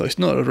 No, it's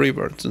not a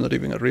river. It's not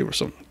even a river.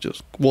 Some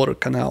just water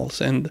canals,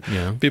 and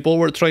people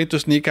were trying to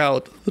sneak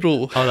out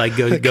through. Oh, like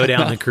go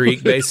down the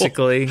creek,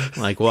 basically,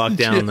 like walk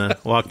down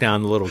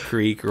the little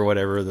creek or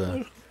whatever.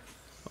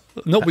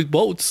 With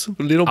boats,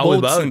 little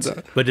boats.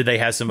 But did they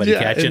have somebody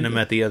catching them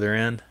at the other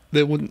end?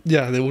 They wouldn't.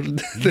 Yeah, they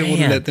wouldn't. They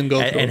wouldn't let them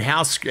go.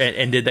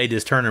 And did they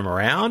just turn them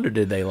around, or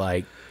did they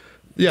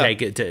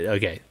take it to?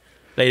 Okay,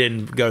 they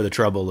didn't go to the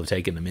trouble of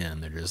taking them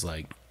in. They're just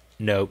like.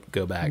 Nope,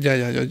 go back.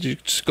 Yeah, you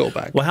just go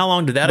back. Well, how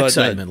long did that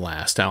excitement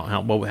last?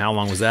 How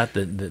long was that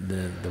the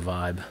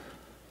vibe?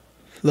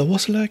 That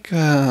was like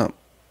 3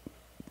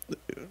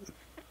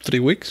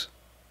 weeks,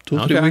 3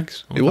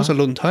 weeks. Okay. It was a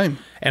long time.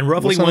 And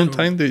roughly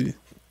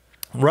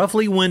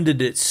when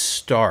did it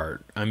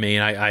start? I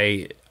mean,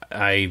 I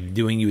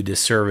doing you a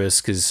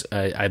disservice because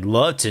I'd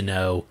love to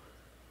know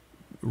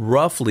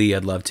roughly,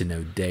 I'd love to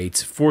know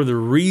dates for the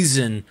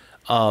reason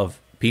of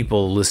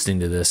people listening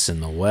to this in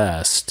the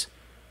West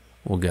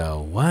will go,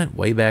 what?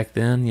 Way back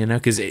then? You know,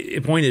 because the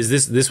point is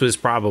this was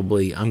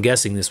probably, I'm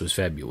guessing this was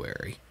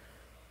February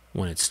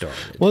when it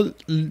started. Well,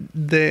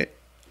 the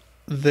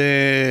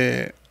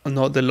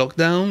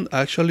lockdown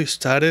actually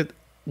started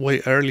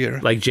way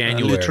earlier. Like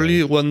January.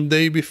 Literally one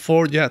day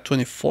before,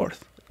 24th.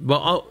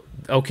 Well,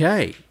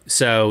 okay.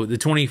 So the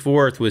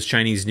 24th was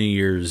Chinese New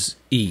Year's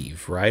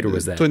Eve, right? Or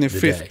was that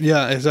 25th? the day?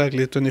 Yeah,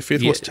 exactly.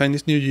 25th was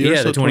Chinese New Year.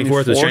 Yeah, so the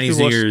 24th was Chinese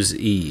New Year's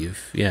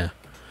Eve. Yeah.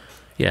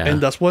 Yeah. And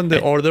that's when the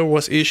order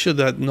was issued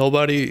that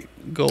nobody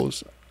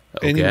goes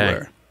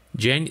anywhere.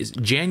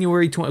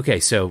 January 20. Okay,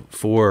 so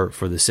for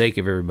the sake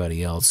of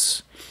everybody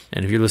else,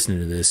 and if you're listening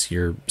to this,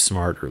 you're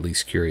smart or at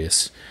least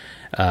curious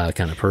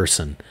kind of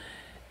person.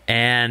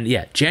 And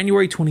yeah,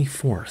 January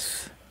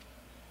 24th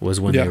was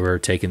when they were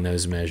taking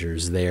those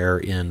measures there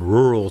in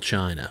rural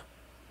China,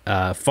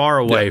 far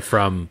away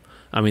from.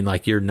 I mean,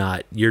 like you're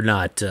not. You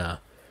know.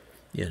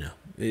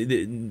 But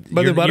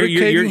the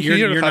barricading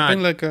here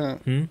happened like a.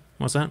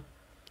 What's that?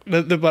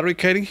 The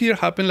barricading here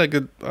happened like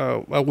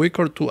a week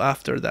or two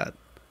after that.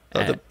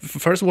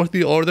 First was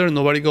the order,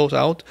 nobody goes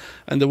out,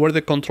 and there were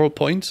the control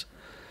points.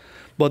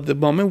 But the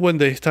moment when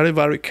they started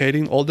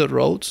barricading all the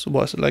roads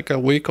was like a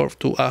week or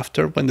two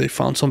after when they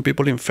found some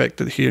people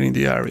infected here in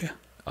the area.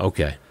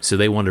 Okay, so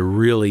they want to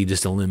really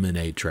just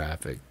eliminate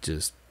traffic,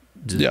 just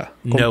no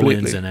completely.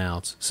 ins and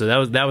outs.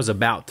 So that was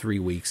about 3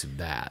 weeks of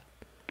that.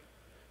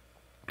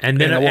 And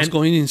then I was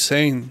going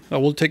insane. I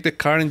will take the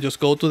car and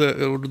just go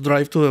to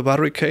drive to the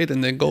barricade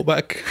and then go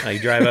back. You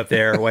drive up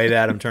there, wave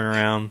at them, turn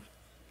around.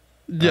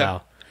 Yeah.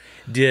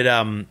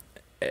 Wow.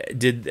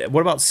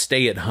 What about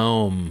stay at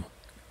home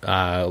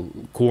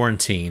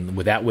quarantine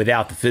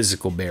without the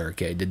physical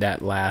barricade? Did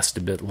that last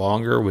a bit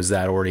longer? Was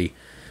that already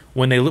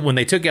when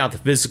they took out the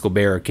physical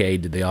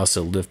barricade? Did they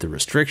also lift the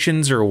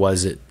restrictions, or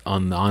was it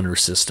on the honor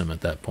system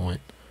at that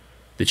point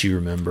that you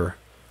remember?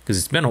 Because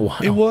it's been a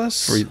while. It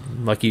was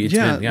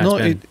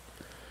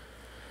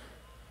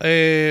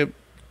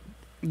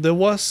there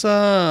was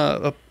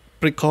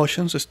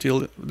precautions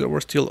still. They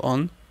were still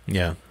on.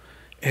 Yeah.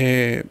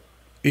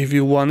 If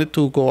you wanted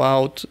to go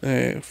out,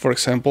 for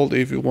example,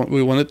 if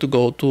we wanted to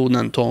go to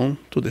Nantong,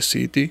 to the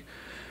city,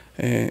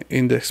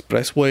 in the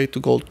expressway to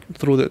go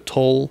through the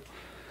toll,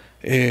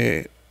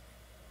 all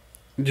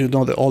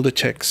the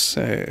checks.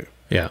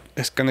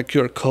 Scan a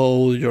QR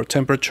code, your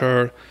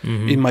temperature.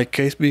 Mm-hmm. In my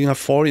case, being a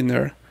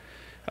foreigner,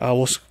 I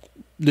was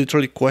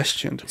literally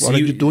questioned. What are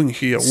you doing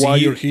here? Why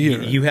you're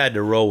here? You had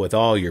to roll with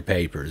all your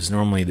papers.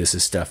 Normally, this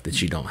is stuff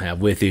that you don't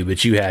have with you,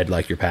 but you had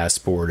like your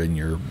passport and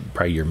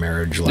probably your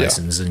marriage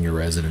license and your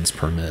residence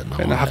permit,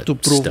 and I have to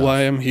prove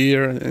why I'm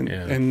here.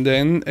 And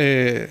then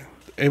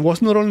it was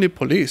not only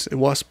police; it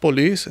was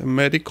police,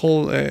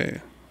 medical,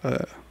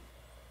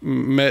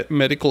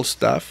 medical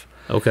staff.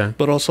 Okay.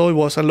 But also it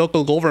was a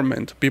local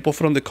government, people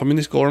from the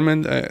communist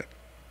government,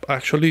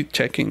 actually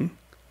checking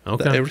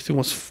that everything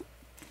was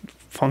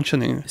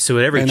functioning. So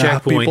at every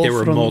checkpoint, there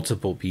were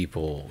multiple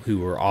people who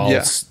were all,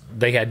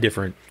 they had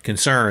different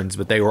concerns,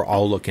 but they were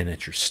all looking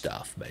at your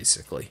stuff,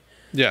 basically.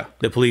 Yeah.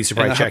 The police are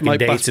probably checking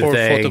dates of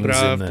things,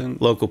 and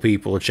the local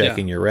people are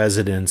checking your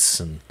residence,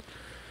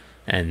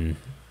 and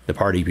the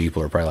party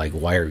people are probably like,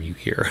 why are you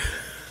here?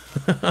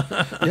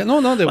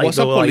 There was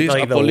a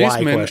policeman.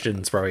 Why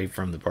questions probably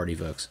from the party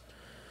folks.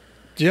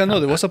 Yeah,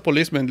 there was a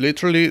policeman.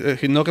 Literally,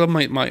 he knocked on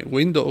my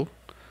window,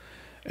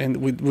 and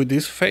with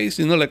this face,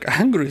 like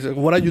angry. He's like,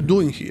 what are you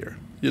doing here?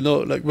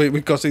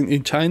 Because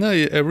in China,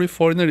 every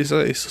foreigner is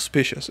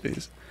suspicious.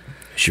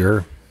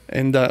 Sure.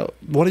 And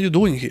what are you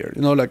doing here?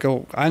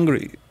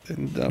 Angry.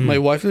 And my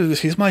wife,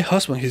 he's my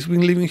husband. He's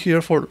been living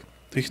here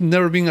he's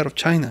never been out of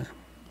China.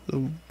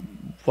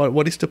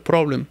 What is the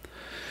problem?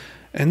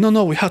 And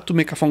no, we have to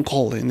make a phone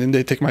call, and then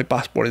they take my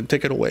passport and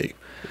take it away.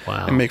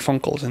 Wow. And make phone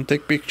calls and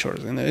take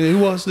pictures, and it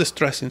was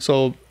distressing.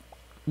 So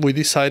we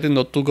decided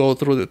not to go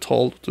through the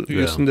toll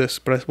using the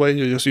expressway.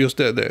 You just use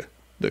the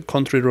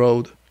country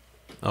road.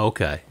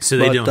 Okay, so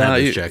they don't have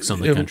those checks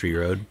on the country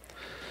road.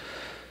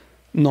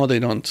 No, they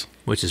don't.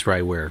 Which is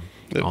probably where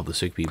all the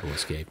sick people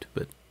escaped.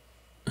 But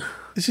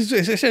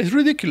it's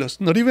ridiculous.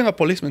 Not even a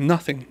policeman.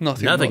 Nothing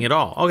at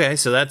all. Okay,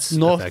 so that's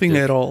nothing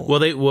effective. at all.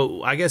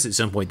 Well, I guess at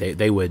some point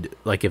they would,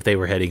 like if they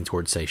were heading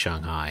towards, say,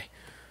 Shanghai,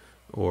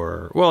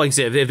 or like I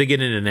said, if they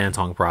get into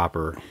Nantong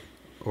proper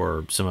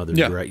or some other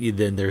direct,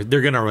 then they're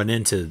gonna run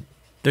into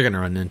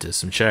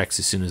some checks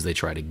as soon as they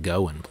try to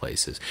go in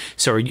places.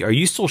 So are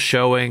you still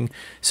showing?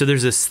 So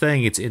there's this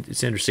thing. It's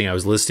interesting. I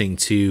was listening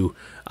to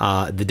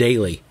the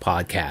Daily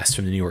podcast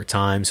from the New York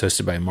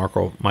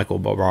Michael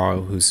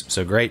Barbaro, who's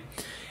so great.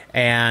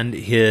 And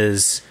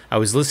I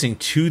was listening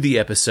to the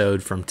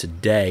episode from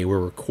today. We're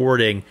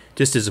recording,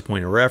 just as a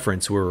point of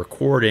reference, we're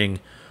recording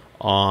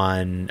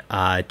on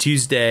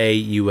Tuesday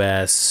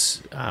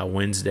U.S.,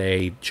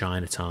 Wednesday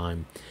China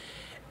time.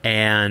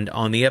 And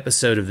on the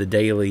episode of the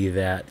Daily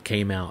that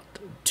came out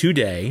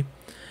today,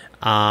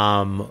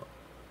 or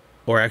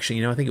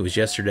actually, I think it was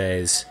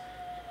yesterday's,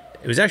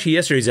 it was actually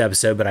yesterday's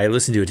episode, but I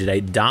listened to it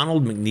today.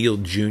 Donald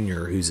McNeil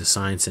Jr., who's a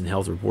science and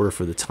health reporter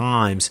for the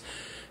Times,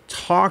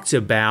 talked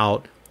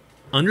about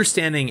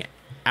understanding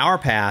our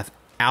path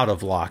out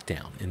of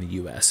lockdown in the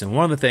U.S. And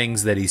one of the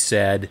things that he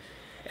said,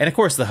 and of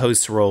course the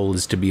host's role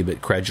is to be a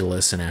bit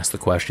credulous and ask the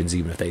questions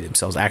even if they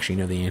themselves actually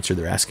know the answer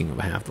they're asking on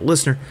behalf of the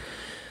listener.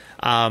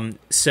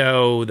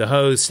 So the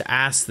host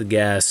asked the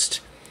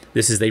guest,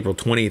 this is the April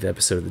 20th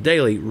episode of The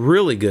Daily,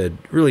 really good,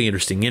 really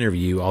interesting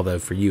interview, although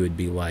for you it'd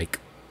be like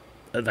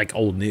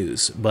old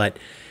news. But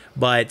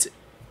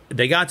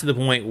they got to the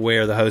point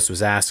where the host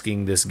was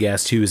asking this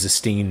guest, who is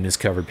esteemed and has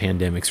covered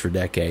pandemics for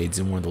decades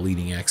and one of the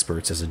leading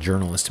experts as a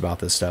journalist about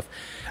this stuff,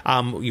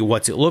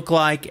 what's it look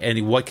like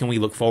and what can we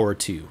look forward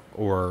to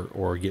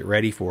or get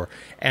ready for?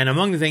 And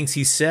among the things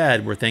he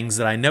said were things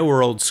that I know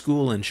are old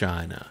school in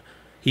China.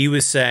 He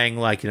was saying,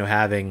 like,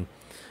 having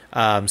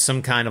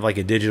some kind of like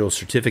a digital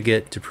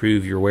certificate to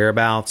prove your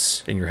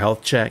whereabouts and your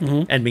health check,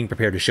 and being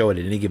prepared to show it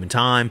at any given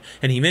time.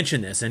 And he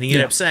mentioned this, and he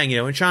ended up saying,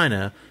 in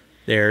China,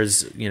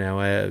 there's,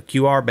 a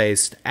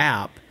QR-based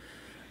app,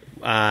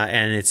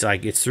 and it's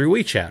through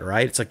WeChat,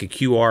 right? It's like a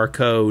QR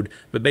code,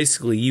 but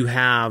basically you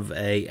have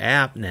a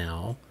app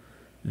now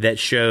that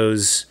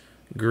shows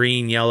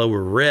green, yellow,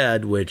 or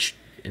red, which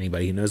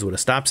anybody who knows what a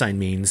stop sign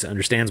means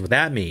understands what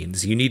that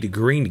means. You need a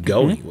green to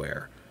go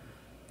anywhere.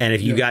 And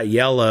if you got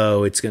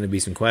yellow, it's going to be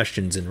some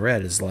questions, and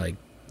red is like,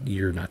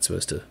 you're not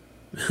supposed to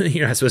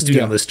be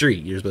on the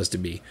street. You're supposed to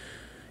be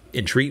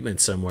in treatment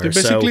somewhere.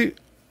 Basically,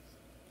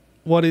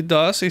 what it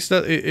does is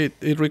that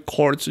it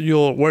records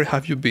where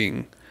have you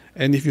been,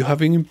 and if you have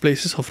been in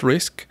places of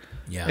risk,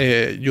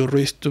 you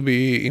risk to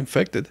be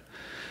infected.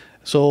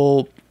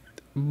 So,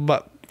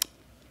 but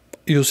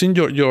using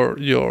your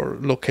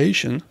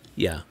location,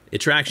 it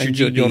tracks your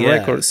GPS. Your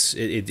records.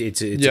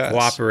 It's a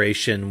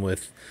cooperation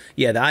with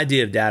the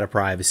idea of data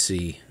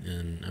privacy,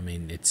 and I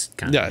mean it's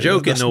kind of a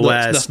joke in the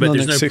West, but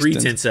there's no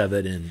pretense of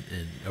it in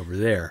over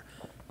there.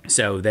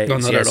 So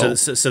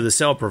so the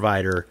cell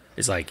provider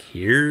is like,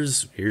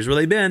 here's where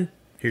they've been.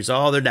 Here's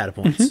all their data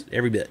points,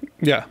 every bit.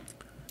 Yeah,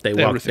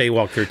 they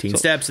walked 13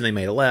 steps and they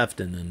made a left,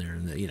 and then they're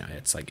in the,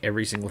 it's like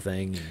every single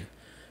thing. And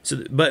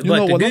so, but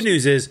the good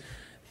news is,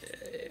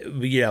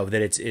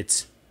 that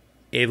it's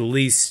at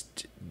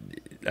least.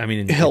 I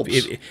mean, it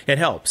helps. It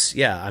helps.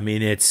 Yeah, I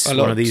mean, it's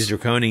one of these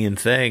draconian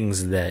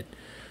things that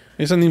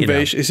it's an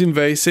invasion. It's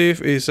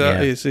invasive. It's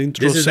intrusive.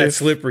 This is that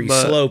slippery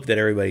slope that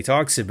everybody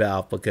talks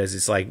about, because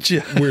it's like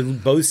we're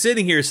both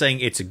sitting here saying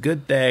it's a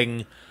good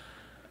thing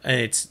and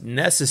it's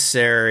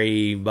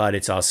necessary, but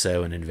it's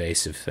also an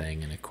invasive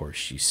thing. And of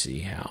course, you see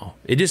how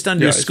it just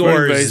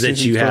underscores that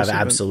you have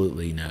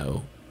absolutely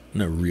no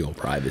real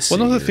privacy.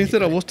 One of the things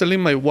that I was telling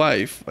my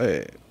wife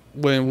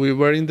when we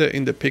were in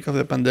the peak of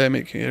the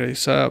pandemic here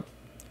is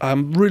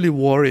I'm really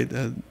worried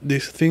that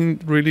this thing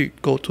really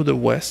go to the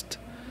West.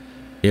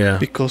 Yeah.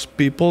 Because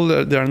people,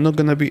 they are not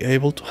going to be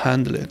able to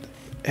handle it.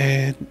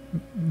 And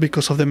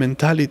because of the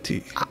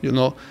mentality,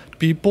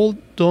 people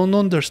don't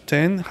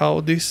understand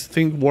how this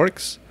thing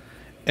works.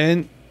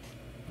 And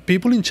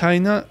people in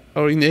China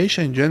or in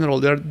Asia in general,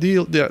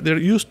 they're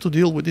used to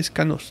deal with this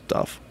kind of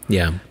stuff.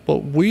 Yeah.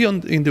 But we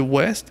in the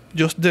West,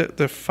 just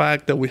the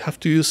fact that we have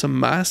to use a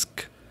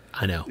mask,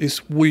 I know,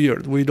 is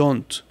weird. We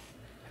don't.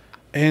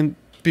 And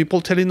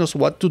people telling us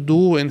what to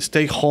do and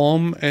stay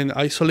home and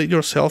isolate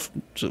yourself.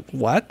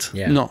 What?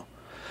 Yeah. No.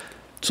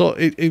 So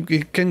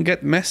it can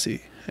get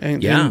messy.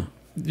 And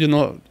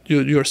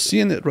you're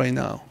seeing it right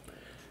now.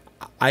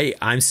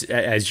 I'm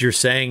as you're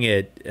saying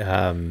it.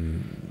 I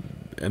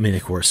mean,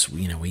 of course,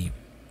 we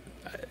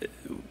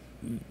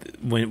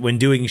when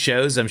doing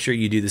shows, I'm sure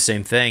you do the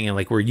same thing. And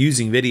like, we're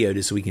using video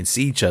just so we can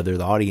see each other.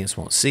 The audience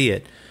won't see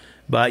it.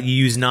 But you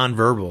use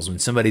nonverbals. When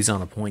somebody's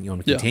on a point, you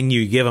want to continue.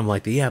 You give them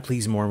like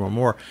please,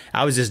 more.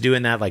 I was just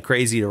doing that like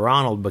crazy to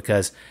Ronald,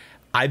 because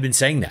I've been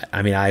saying that.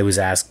 I mean, I was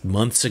asked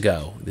months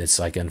ago. That's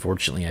like,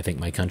 unfortunately, I think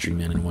my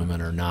countrymen and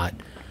women are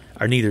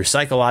neither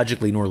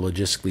psychologically nor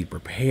logistically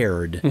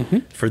prepared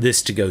for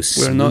this to go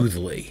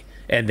smoothly.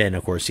 And then,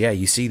 of course,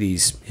 you see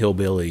these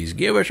hillbillies,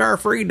 give us our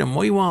freedom.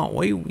 We want,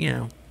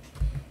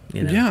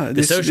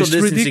 the social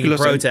distancing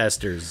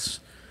protesters.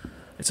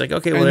 It's like,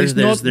 okay, well, there's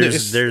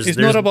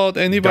not about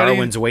anybody.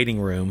 Darwin's waiting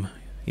room,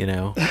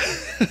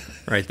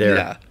 right there.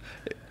 Yeah,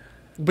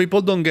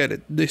 people don't get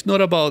it. This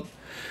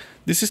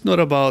is not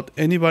about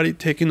anybody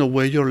taking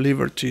away your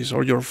liberties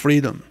or your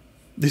freedom.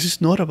 This is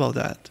not about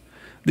that.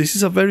 This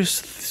is a very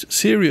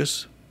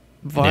serious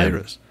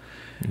virus.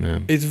 Yeah.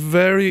 It's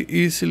very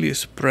easily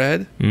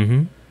spread.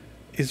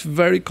 It's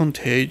very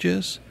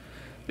contagious.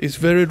 It's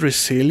very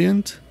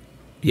resilient.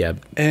 Yeah.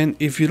 And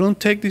if you don't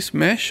take these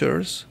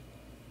measures,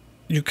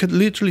 you could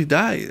literally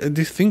die.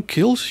 This thing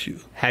kills you.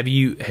 Have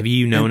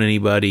you known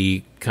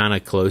anybody kind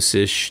of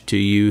close-ish to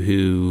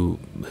you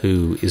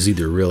who is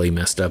either really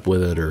messed up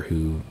with it or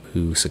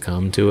who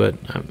succumbed to it?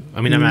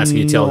 I mean, I'm asking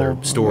you to tell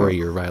their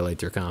story or violate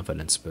their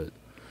confidence, but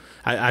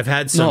I've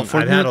had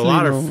a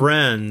lot of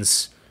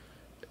friends.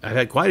 I've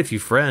had quite a few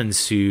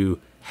friends who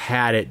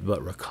had it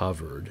but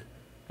recovered,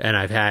 and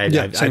I've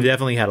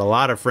definitely had a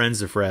lot of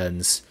friends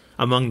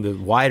among the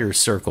wider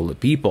circle of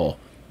people,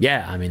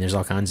 yeah, I mean, there's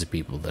all kinds of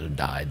people that have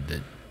died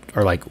that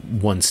are like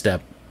one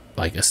step,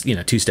 like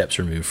two steps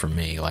removed from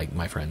me, like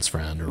my friend's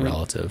friend or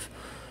relative,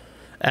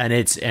 and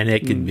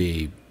it can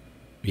be,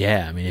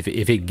 yeah. I mean, if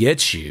it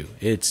gets you,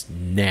 it's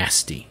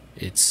nasty.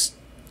 It's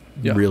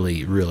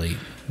really, really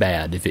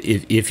bad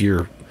if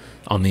you're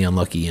on the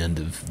unlucky end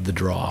of the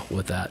draw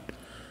with that.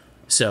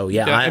 So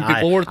and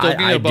people were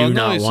talking I about do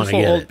not want to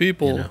get old it.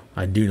 people.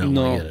 I do not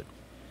want to get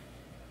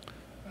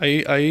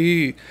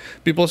it.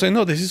 People say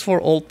no, this is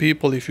for old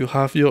people. If you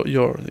have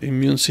your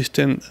immune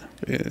system,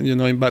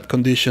 in bad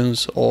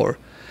conditions, or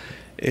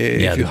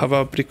if you have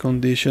a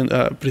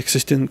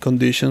pre-existing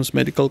conditions,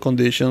 medical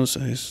conditions,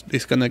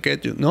 it's gonna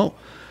get you. No,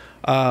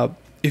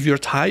 if you're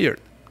tired,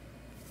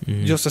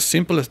 just as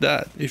simple as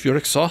that. If you're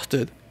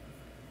exhausted,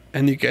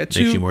 and it gets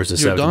Makes you more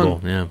susceptible.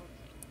 You're done.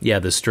 Yeah,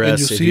 the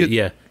stress.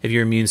 If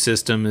your immune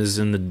system is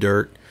in the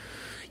dirt.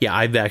 Yeah,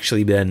 I've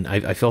actually been.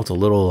 I felt a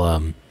little.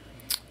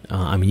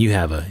 I mean, you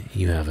have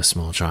a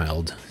small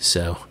child,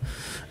 so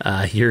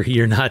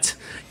you're not.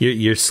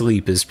 Your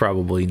sleep is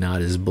probably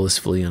not as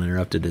blissfully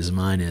uninterrupted as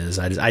mine is.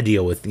 I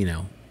deal with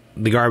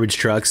the garbage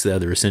trucks, the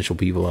other essential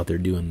people out there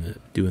doing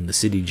the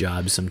city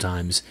jobs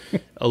sometimes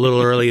a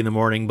little early in the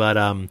morning, but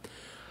I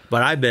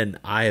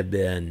have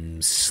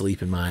been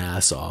sleeping my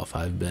ass off.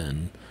 I've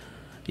been.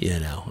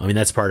 I mean,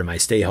 that's part of my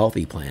stay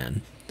healthy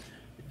plan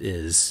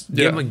is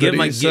give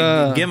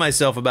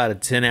myself about a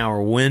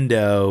 10-hour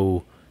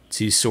window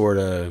to sort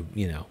of,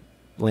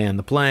 land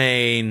the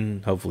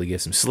plane, hopefully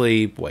get some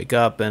sleep, wake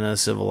up in a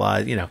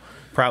civilized,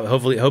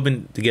 probably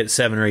hoping to get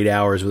 7 or 8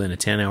 hours within a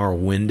 10-hour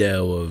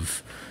window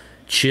of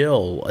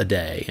chill a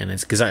day. And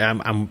it's because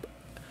I'm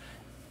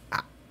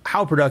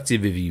how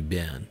productive have you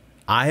been?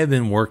 I have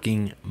been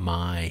working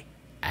my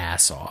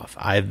ass off.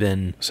 I've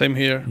been same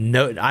here.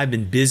 I've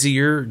been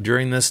busier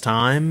during this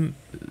time.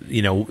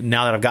 Now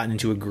that I've gotten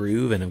into a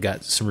groove and I've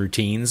got some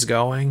routines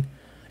going,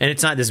 and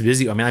it's not just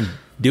busy. I mean, I'm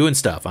doing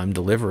stuff. I'm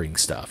delivering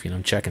stuff.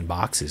 I'm checking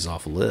boxes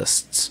off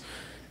lists,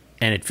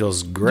 and it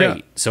feels great.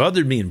 Yeah. So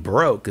other than being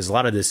broke, because a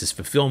lot of this is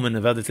fulfillment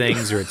of other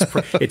things, or it's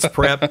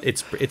prep.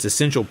 It's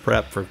essential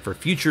prep for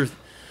future.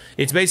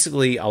 It's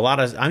basically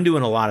I'm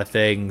doing a lot of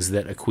things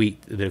that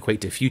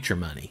equate to future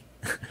money.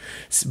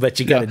 But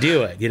you got to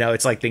do it.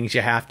 It's like things you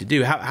have to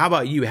do. How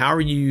about you? How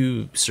are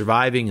you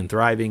surviving and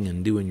thriving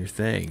and doing your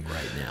thing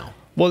right now?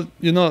 Well,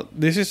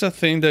 this is a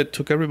thing that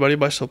took everybody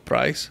by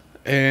surprise,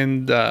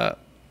 and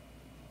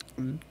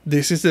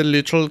this is the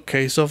literal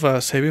case of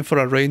saving for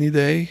a rainy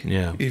day.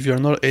 Yeah. If you're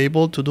not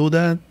able to do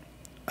that,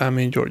 I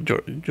mean,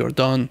 you're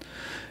done.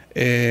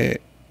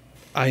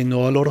 I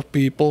know a lot of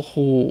people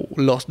who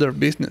lost their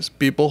business.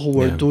 People who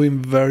were doing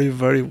very,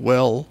 very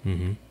well.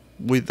 Mm-hmm.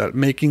 With that,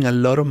 making a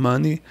lot of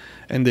money,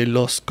 and they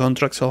lost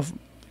contracts of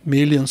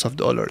millions of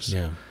dollars.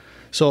 Yeah.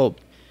 So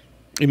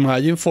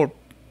imagine for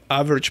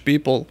average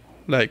people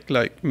like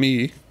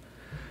me,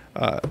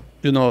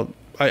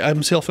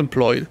 I'm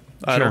self-employed.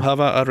 I don't have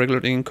a regular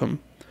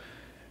income.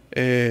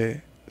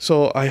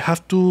 So I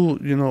have to,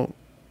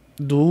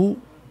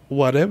 do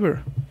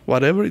whatever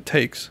it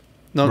takes.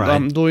 Now right.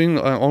 I'm doing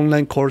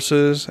online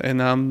courses,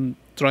 and I'm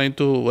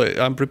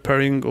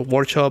preparing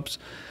workshops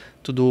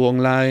to do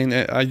online.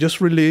 I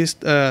just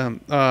released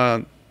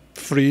a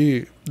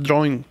free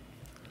drawing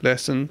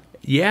lesson.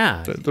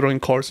 Yeah. Drawing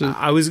courses.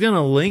 I was going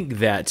to link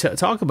that.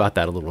 Talk about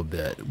that a little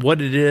bit. What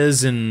it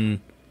is,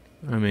 and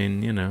I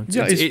mean,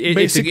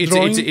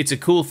 it's a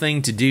cool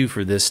thing to do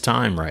for this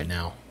time right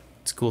now.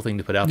 It's a cool thing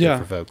to put out there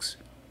for folks.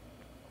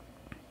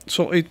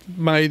 So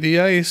my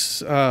idea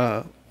is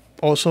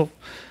also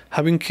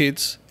having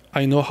kids.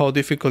 I know how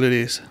difficult it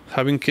is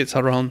having kids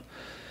around.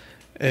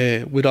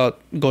 Without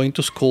going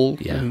to school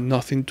and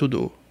nothing to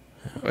do.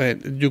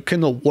 You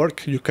cannot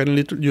work. You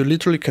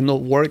literally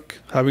cannot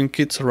work having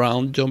kids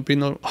around,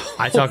 jumping on.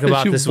 I talk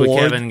about this with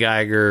Kevin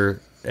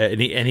Geiger, and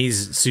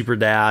he's super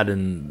dad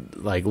and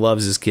like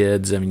loves his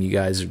kids. I mean, you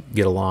guys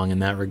get along in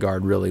that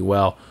regard really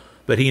well.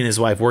 But he and his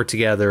wife work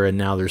together, and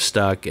now they're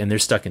stuck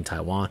in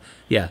Taiwan.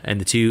 Yeah, and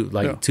the two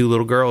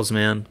little girls,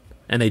 man,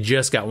 and they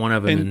just got one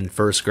of them in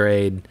first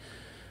grade.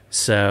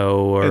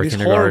 So, or it's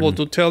horrible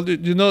to tell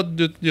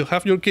you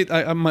have your kid.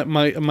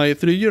 My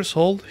 3 years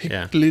old.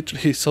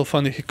 He's so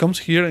funny. He comes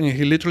here and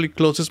he literally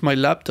closes my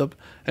laptop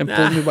and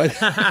pulls me by.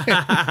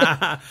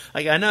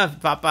 Like enough,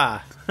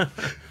 Papa.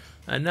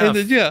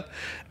 Enough.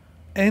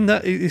 And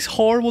it's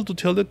horrible to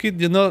tell the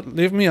kid,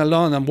 leave me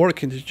alone. I'm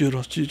working. You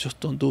just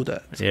don't do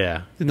that.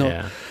 Yeah.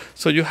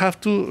 So you have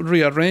to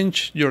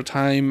rearrange your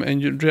time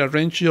and you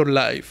rearrange your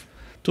life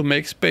to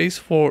make space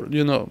for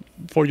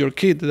your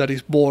kid that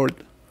is bored.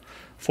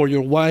 For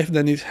your wife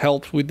that needs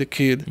help with the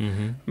kid,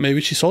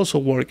 maybe she's also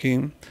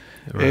working.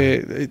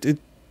 Right.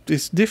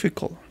 It's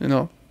difficult,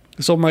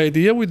 So my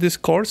idea with this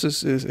course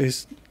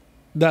is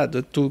that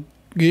to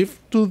give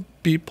to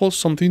people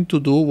something to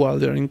do while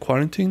they're in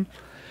quarantine.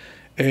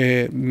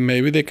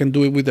 Maybe they can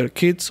do it with their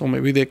kids, or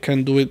maybe they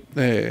can do it.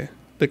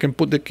 They can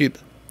put the kid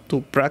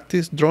to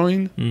practice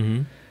drawing.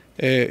 Mm-hmm.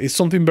 It's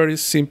something very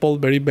simple,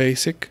 very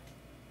basic.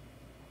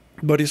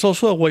 but it's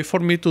also a way for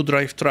me to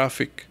drive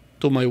traffic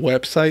to my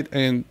website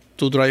and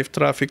to drive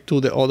traffic to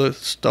the other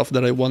stuff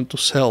that I want to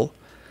sell.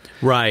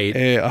 Right.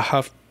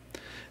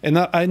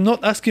 I'm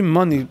not asking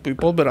money,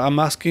 people, but I'm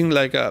asking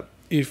like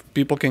if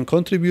people can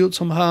contribute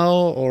somehow,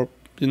 or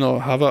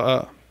have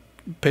a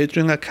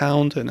Patreon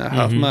account, and I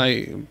have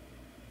my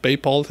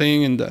PayPal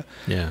thing, and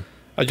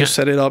I just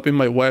set it up in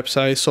my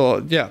website. So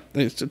yeah,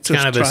 it's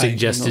kind of a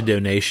suggested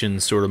donation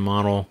sort of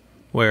model,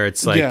 where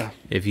it's like,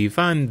 if you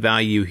find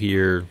value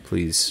here,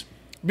 please.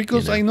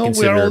 Because I know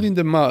we are all in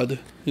the mud.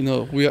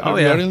 We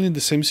are in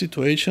the same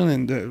situation,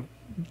 and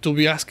to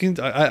be asking,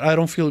 I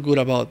don't feel good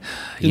about.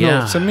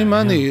 Send me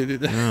money.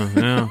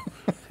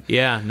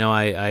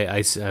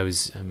 I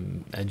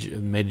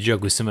made a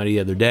joke with somebody the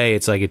other day.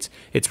 It's like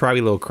it's probably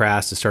a little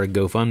crass to start a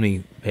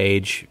GoFundMe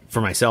page for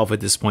myself at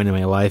this point in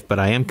my life, but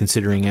I am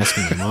considering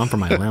asking my mom for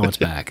my allowance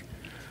back.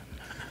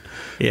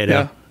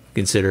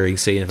 Considering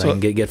seeing if I can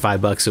get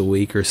 $5 a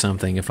week or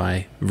something if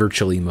I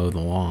virtually mow the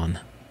lawn.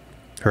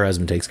 Her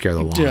husband takes care of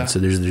the lawn, so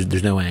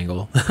there's no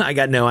angle. I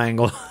got no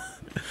angle.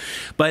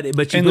 but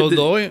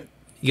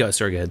you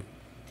sorry, go ahead.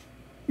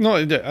 No,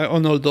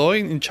 and although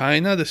in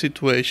China the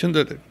situation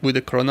that with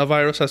the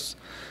coronavirus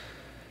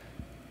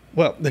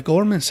the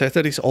government says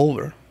that it's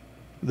over.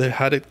 They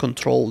had it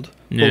controlled.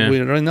 But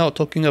we're right now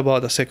talking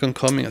about a second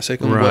coming, a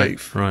second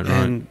wave,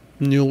 and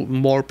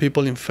more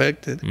people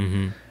infected.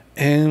 Mm-hmm.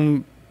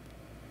 And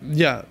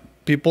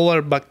people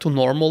are back to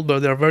normal, but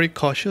they're very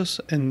cautious,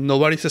 and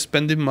nobody's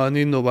spending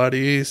money.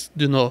 Nobody is,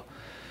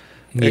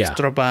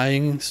 extra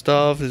buying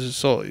stuff.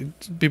 So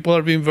people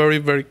are being very,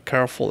 very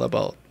careful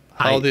about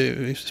how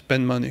they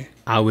spend money.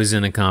 I was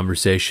in a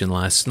conversation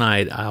last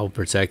night. I'll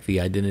protect the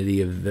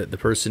identity of the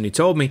person who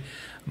told me,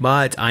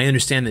 but I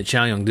understand that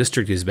Chaoyang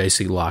District is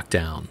basically locked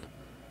down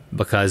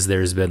because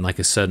there's been like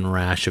a sudden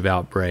rash of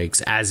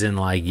outbreaks, as in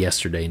like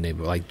yesterday,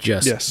 like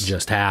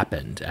just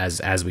happened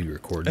as we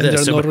record and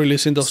this. They're not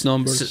releasing those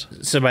numbers.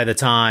 So by the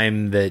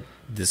time that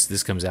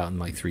this comes out in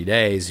like 3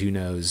 days, who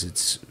knows?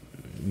 It's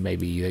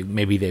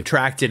maybe they've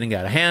tracked it and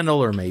got a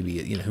handle, or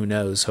maybe who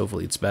knows?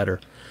 Hopefully it's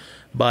better.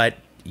 But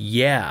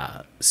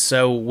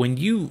so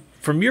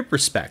from your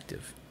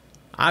perspective,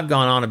 I've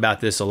gone on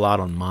about this a lot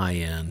on my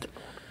end.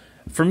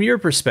 From your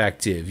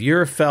perspective,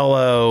 you're a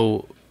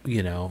fellow,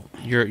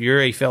 you're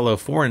a fellow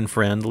foreign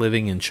friend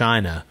living in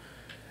China,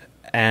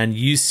 and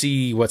you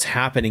see what's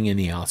happening in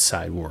the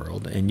outside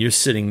world, and you're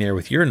sitting there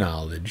with your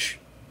knowledge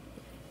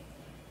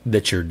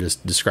that you're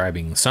just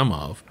describing some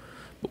of.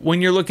 But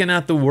when you're looking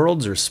at the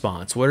world's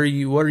response, what are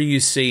you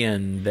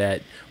seeing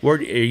are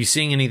you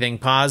seeing anything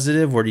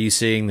positive? What are you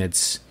seeing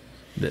that's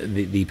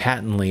the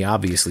patently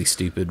obviously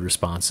stupid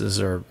responses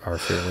are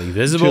fairly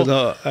visible,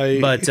 but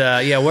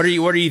what are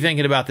you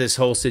thinking about this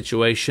whole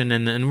situation?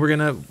 And we're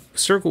gonna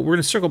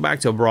circle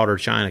back to a broader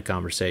China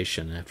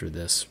conversation after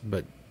this.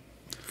 But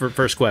for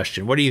first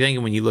question, what are you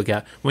thinking when you look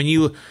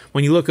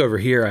over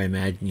here? I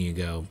imagine you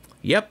go,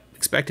 "Yep,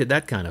 expected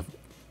that kind of."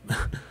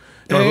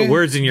 Don't put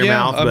words in your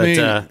mouth, but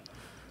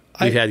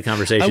we've had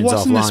conversations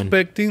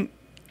offline.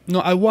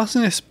 I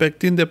wasn't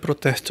expecting the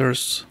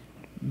protesters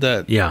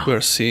that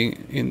we're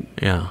seeing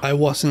I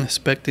wasn't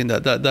expecting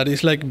that. That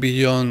is like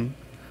beyond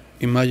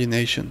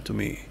imagination to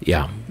me.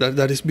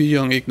 That is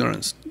beyond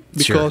ignorance,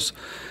 because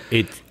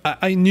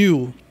I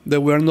knew that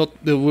we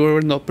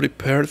were not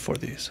prepared for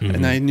this,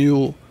 and I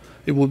knew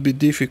it would be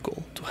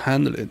difficult to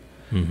handle it.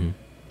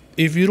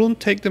 If you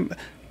don't take them,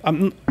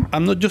 I'm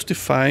not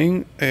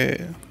justifying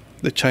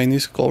the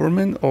Chinese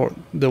government or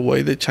the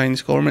way the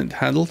Chinese government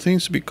handled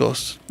things,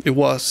 because it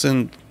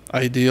wasn't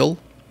ideal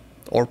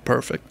or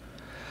perfect.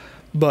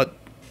 But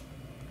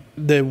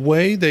the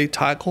way they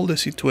tackled the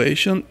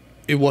situation,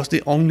 it was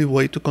the only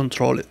way to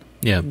control it.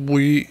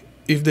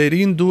 If they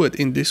didn't do it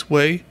in this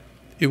way,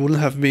 it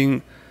wouldn't have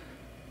been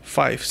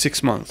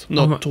 5-6 months,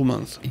 not 2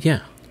 months.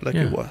 It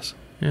was.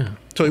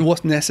 So it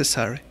was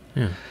necessary.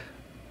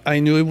 I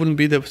knew it wouldn't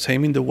be the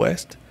same in the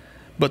West,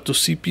 but to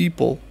see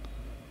people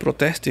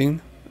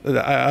protesting,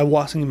 I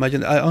wasn't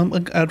imagining. I'm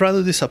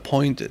rather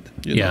disappointed,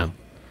 know.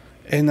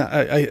 And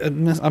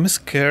I'm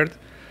scared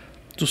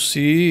to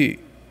see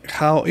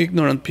how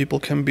ignorant people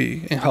can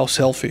be and how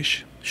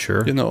selfish.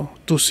 Sure.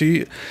 To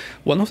see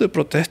one of the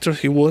protesters,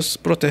 he was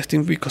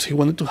protesting because he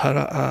wanted to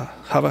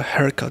have a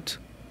haircut.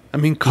 I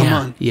mean, come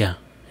on. Yeah.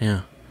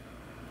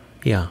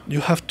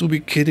 You have to be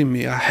kidding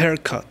me! A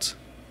haircut.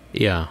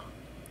 No,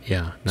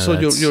 so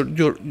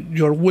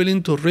you're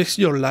willing to risk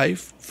your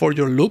life for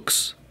your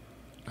looks?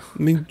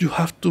 I mean, you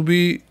have to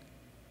be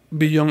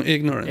beyond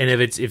ignorant. And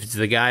if it's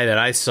the guy that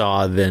I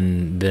saw,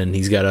 then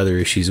he's got other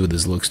issues with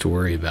his looks to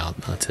worry about.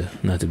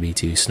 Not to be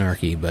too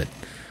snarky, but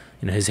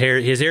his hair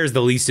is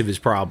the least of his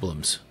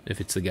problems. If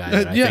it's the guy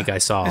that I think I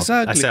saw,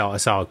 exactly. I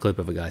saw a clip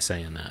of a guy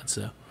saying that.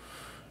 So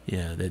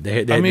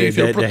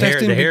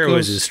the hair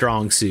was his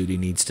strong suit. He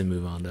needs to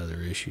move on to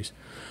other issues.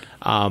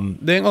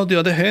 Then on the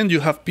other hand, you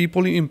have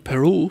people in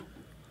Peru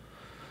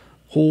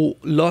who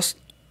lost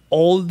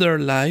all their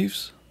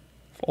lives,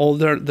 all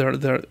their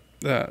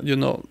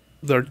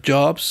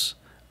jobs,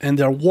 and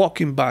they're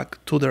walking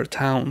back to their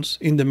towns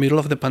in the middle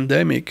of the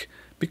pandemic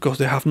because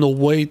they have no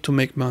way to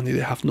make money, they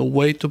have no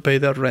way to pay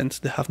their rents,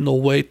 they have no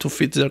way to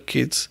feed their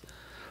kids,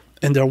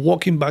 and they're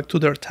walking back to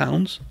their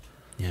towns.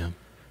 Yeah.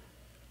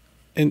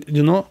 And,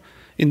 you know,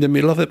 in the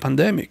middle of the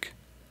pandemic.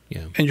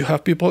 Yeah. And you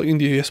have people in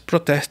the US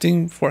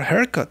protesting for a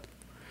haircut.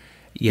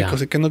 Yeah. Because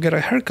they cannot get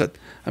a haircut.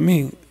 I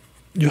mean,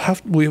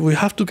 we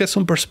have to get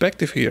some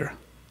perspective here.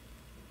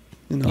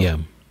 You know? Yeah.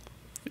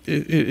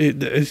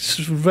 It's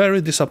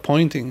very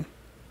disappointing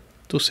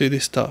to see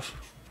this stuff.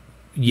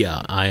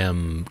 Yeah, I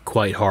am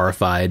quite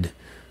horrified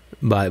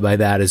by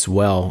that as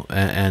well.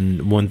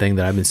 And one thing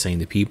that I've been saying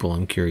to people,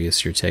 I'm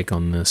curious your take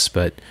on this,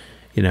 but,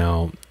 you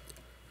know,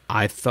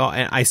 I thought,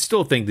 and I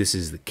still think this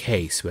is the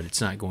case, but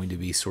it's not going to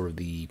be sort of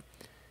the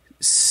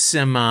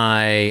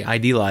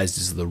semi-idealized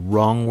is the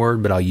wrong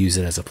word, but I'll use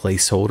it as a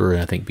placeholder,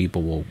 and I think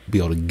people will be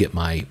able to get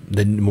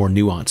the more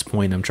nuanced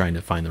point I'm trying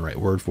to find the right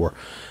word for.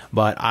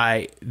 But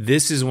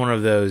this is one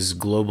of those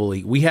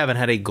we haven't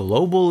had a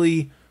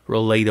globally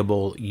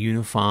relatable,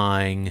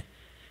 unifying,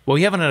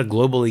 we haven't had a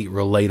globally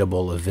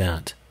relatable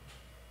event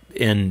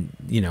in,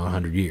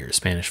 100 years,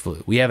 Spanish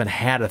flu. We haven't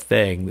had a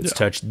thing that's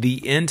touched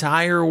the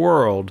entire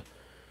world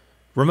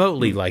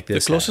remotely like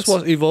this. The closest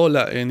was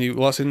Ebola, and it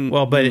wasn't.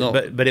 Well, but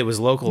it was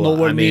local.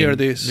 Nowhere near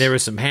this. There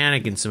was some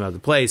panic in some other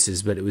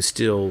places, but it was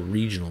still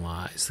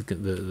regionalized.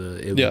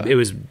 It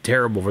was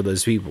terrible for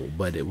those people,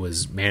 but it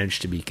was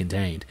managed to be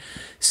contained.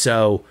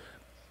 So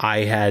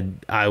I'm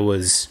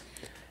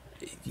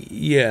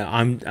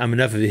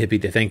enough of a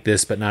hippie to think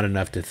this, but not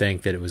enough to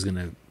think that it was going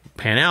to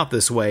pan out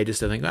this way. Just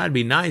to think, it'd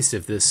be nice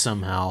if this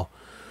somehow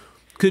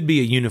could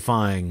be a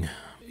unifying.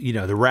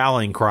 The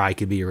rallying cry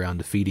could be around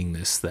defeating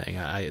this thing.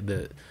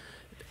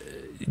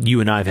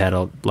 You and I have had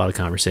a lot of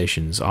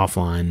conversations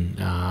offline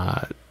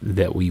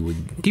that we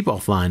would keep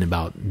offline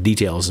about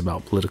details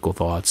about political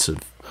thoughts of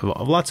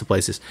lots of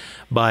places.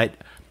 But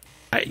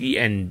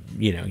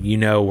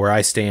where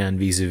I stand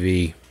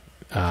vis-a-vis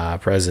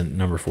President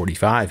number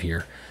 45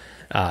 here.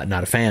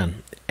 Not a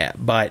fan,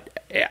 but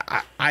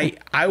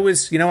I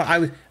was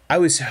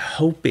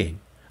hoping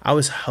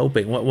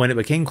when it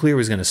became clear it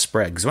was going to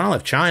spread, because when I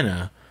left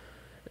China,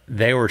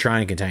 they were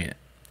trying to contain it,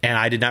 and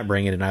I did not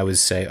bring it. And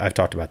I've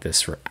talked about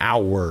this for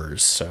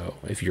hours. So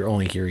if you're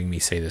only hearing me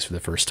say this for the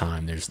first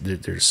time,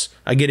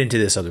 I get into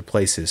this other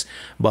places,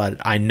 but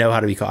I know how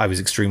to be. I was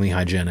extremely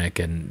hygienic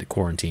and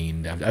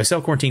quarantined. I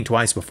self-quarantined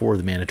twice before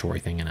the mandatory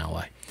thing in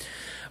LA,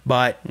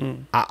 but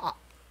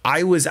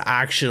I was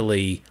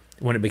actually,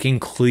 when it became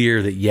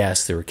clear that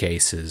yes, there were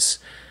cases,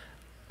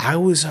 I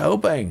was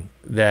hoping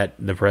that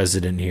the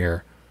president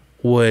here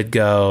would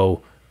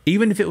go,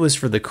 even if it was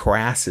for the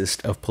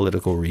crassest of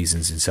political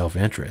reasons and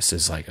self-interest.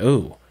 It's like,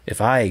 oh,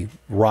 if I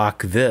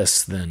rock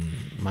this, then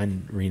my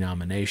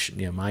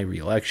renomination, my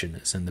reelection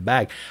is in the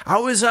bag. I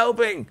was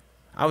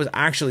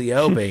actually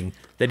hoping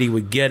that he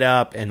would get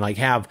up and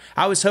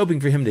I was hoping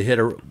for him to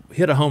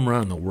hit a home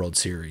run in the World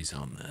Series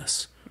on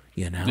this,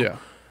 Yeah.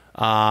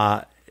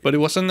 But it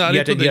wasn't that. You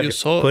have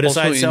to put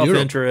aside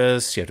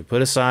self-interest. You have to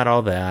put aside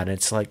all that.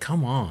 It's like,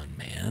 come on,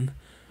 man.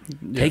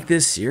 Take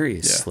this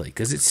seriously,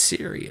 because it's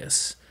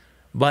serious.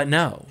 But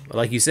no,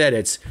 like you said,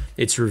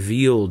 it's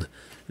revealed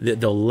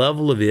the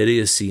level of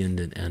idiocy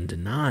and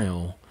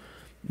denial.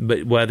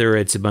 But whether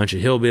it's a bunch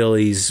of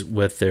hillbillies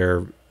with their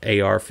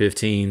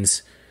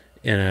AR-15s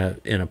in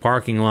a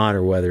parking lot,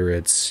 or whether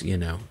it's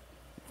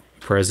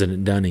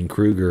President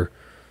Dunning-Kruger,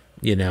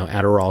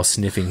 Adderall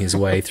sniffing his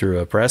way through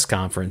a press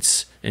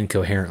conference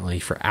incoherently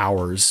for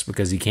hours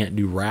because he can't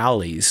do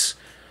rallies.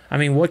 I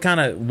mean,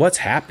 what's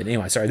happened?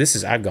 Anyway, sorry,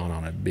 I've gone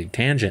on a big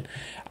tangent.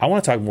 I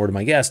want to talk more to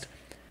my guest.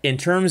 In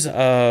terms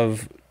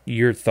of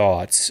your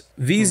thoughts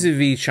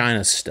vis-a-vis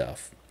China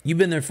stuff, you've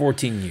been there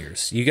 14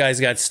 years. You guys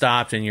got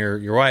stopped, and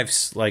your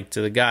wife's like, to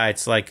the guy,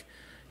 it's like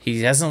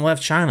he hasn't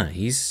left China.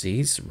 He's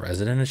a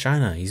resident of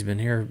China. He's been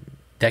here a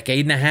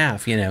decade and a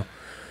half.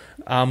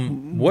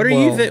 What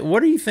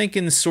are you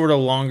thinking sort of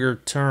longer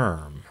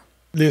term?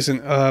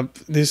 Listen,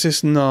 this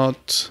is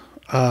not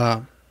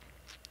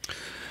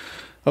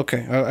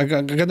okay. I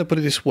gotta put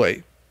it this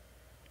way.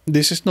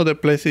 This is not a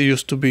place it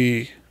used to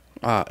be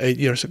 8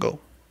 years ago.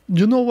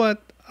 You know what?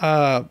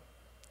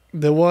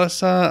 There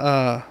was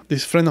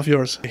this friend of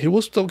yours. He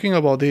was talking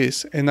about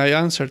this, and I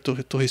answered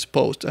to his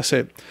post. I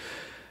said,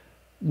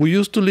 we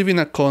used to live in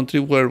a country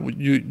where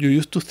you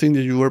used to think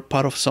that you were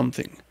part of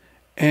something,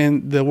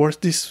 and there was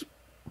this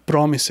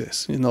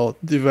promises,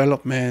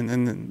 development,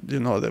 and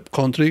the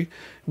country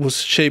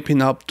was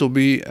shaping up to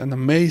be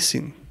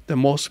the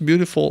most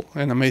beautiful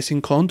and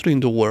amazing country in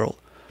the world.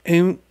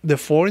 And the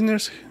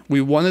foreigners, we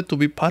wanted to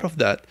be part of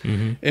that,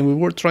 and we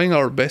were trying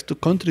our best to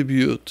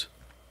contribute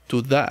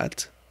to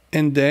that.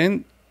 And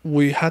then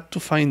we had to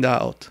find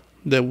out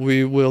that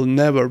we will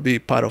never be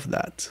part of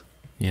that.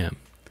 Yeah.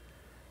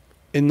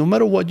 And no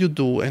matter what you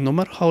do, and no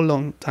matter how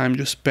long time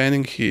you're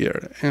spending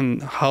here,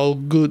 and how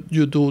good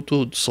you do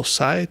to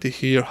society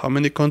here, how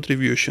many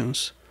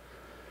contributions,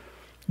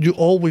 you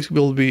always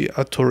will be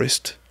a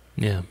tourist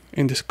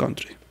in this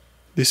country.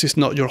 This is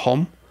not your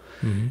home.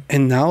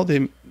 And now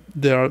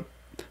there are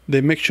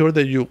they make sure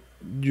that you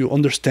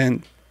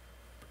understand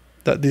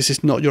that this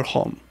is not your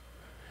home.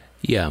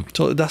 Yeah.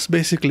 So that's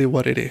basically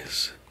what it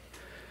is.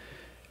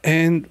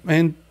 And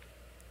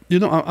you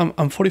know,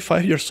 I'm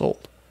 45 years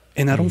old,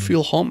 and I don't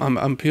feel home.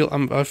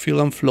 I feel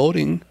I'm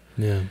floating.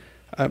 Yeah.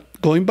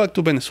 Going back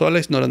to Venezuela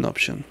is not an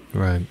option.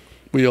 Right.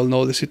 We all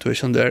know the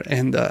situation there,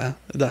 and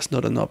that's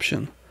not an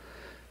option.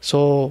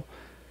 So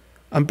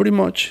I'm pretty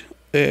much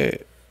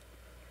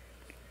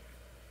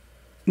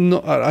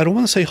no. I don't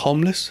want to say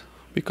homeless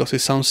because it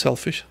sounds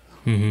selfish.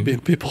 Being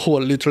people who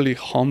are literally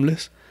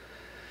homeless.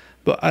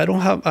 But I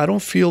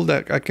don't feel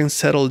that I can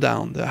settle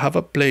down. I have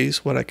a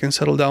place where I can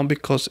settle down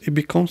because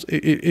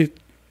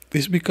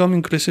it's becoming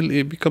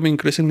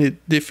increasingly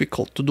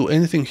difficult to do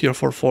anything here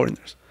for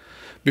foreigners.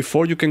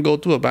 Before, you can go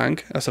to a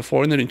bank as a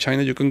foreigner in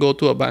China. You can go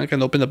to a bank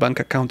and open a bank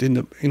account in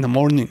the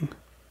morning,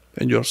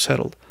 and you're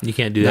settled. You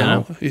can't do that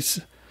now.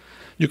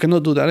 You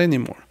cannot do that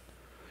anymore.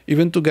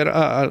 Even to get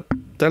a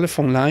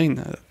telephone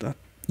line.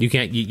 You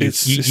can't.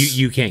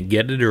 You can't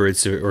get it, or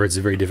it's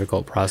a very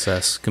difficult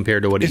process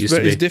compared to what it used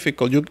to be. It's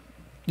difficult.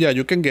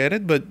 You can get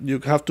it, but you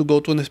have to go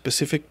to a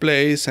specific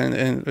place,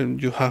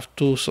 and you have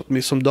to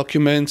submit some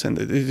documents, and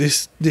it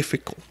is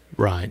difficult.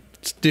 Right.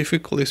 It's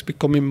difficult. It's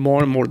becoming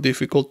more and more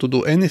difficult to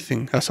do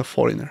anything as a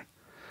foreigner.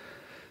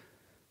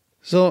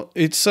 So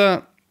it's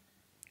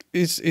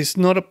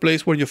not a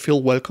place where you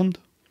feel welcomed.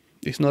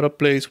 It's not a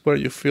place where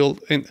you feel.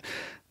 And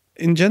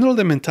in general,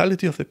 the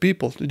mentality of the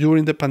people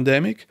during the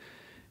pandemic,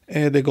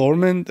 the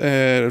government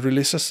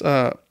releases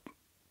an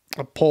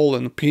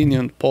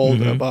opinion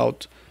poll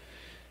about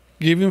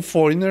giving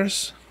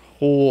foreigners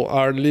who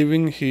are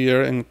living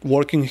here and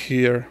working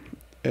here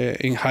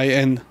in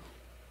high-end,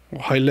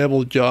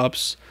 high-level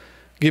jobs,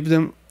 give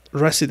them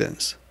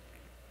residence.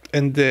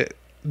 And the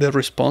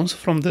response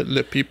from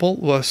the people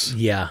was...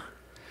 Yeah.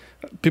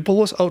 People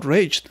was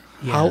outraged.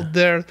 Yeah. How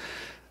dare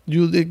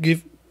they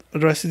give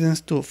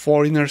residence to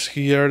foreigners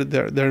here?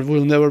 There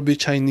will never be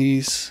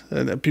Chinese.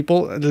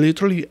 People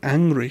literally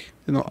angry,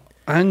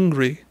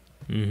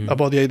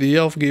 about the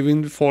idea of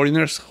giving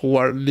foreigners who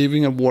are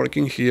living and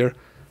working here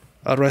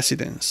a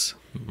residence,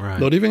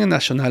 not even a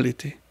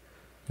nationality.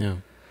 Yeah.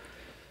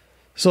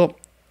 So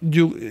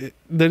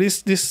there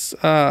is this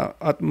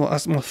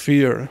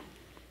atmosphere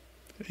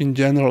in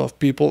general of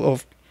people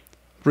of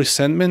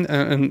resentment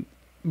and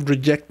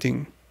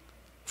rejecting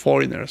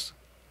foreigners,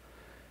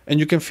 and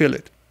you can feel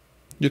it.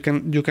 You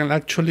can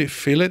actually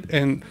feel it,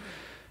 and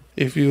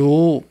if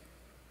you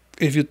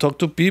talk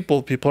to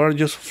people are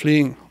just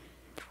fleeing,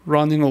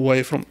 running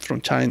away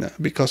from China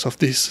because of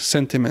this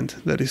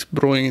sentiment that is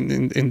brewing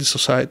in the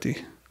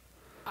society.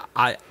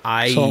 I've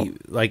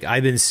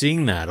been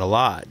seeing that a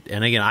lot,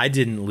 and again, I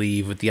didn't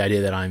leave with the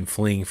idea that I'm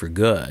fleeing for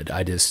good.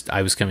 I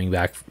was coming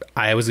back.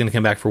 I was going to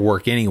come back for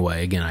work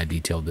anyway. Again, I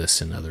detailed this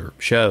in other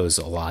shows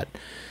a lot,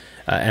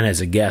 and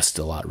as a guest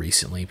a lot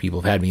recently.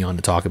 People have had me on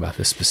to talk about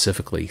this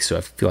specifically, so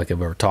I feel like I've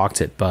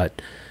overtalked it.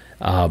 But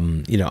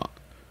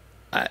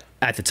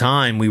at the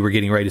time, we were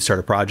getting ready to start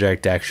a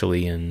project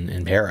actually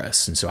in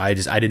Paris, and so I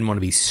didn't want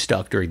to be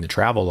stuck during the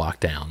travel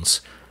lockdowns,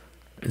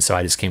 and so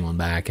I just came on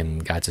back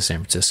and got to San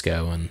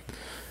Francisco, and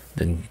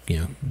then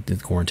did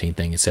the quarantine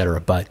thing, etc.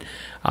 But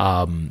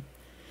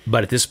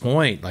at this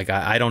point, like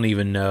I don't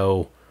even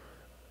know.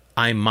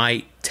 I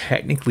might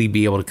technically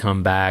be able to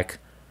come back.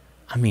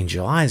 I mean,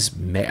 July's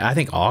May. I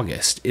think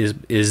August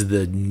is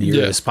the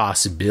nearest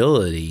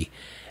possibility,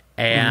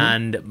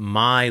 and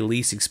my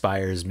lease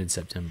expires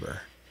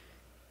mid-September.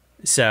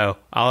 So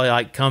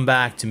I'll come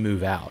back to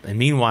move out, and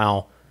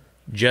meanwhile,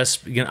 I'm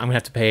gonna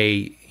have to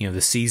pay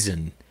the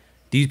season.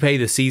 Do you pay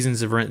the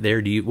seasons of rent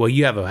there? Well,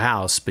 you have a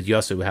house, but you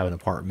also have an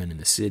apartment in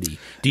the city.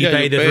 Do you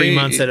pay the 3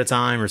 months at a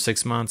time or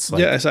 6 months?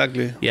 Yeah,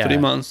 exactly. Yeah, 3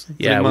 months.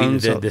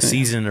 The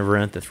season of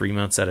rent, the 3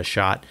 months at a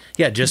shot.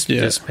 Yeah, just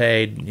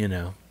paid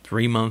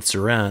 3 months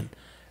of rent,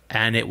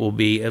 and it will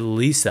be at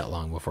least that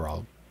long before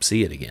I'll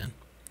see it again.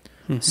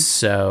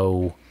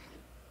 So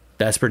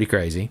that's pretty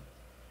crazy.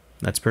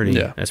 That's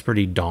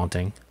pretty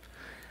daunting.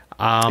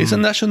 It's a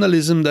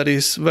nationalism that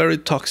is very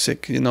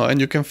toxic, and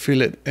you can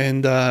feel it.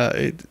 And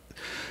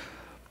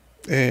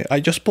I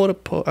just put a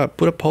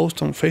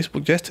post on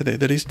Facebook yesterday.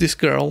 There is this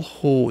girl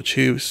who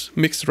she's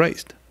mixed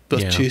race,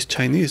 but she's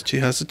Chinese. She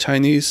has a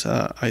Chinese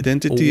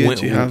identity, and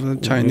she has a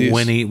Chinese.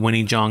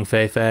 Winnie Zhang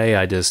Feifei.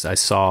 I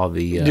saw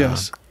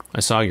I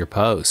saw your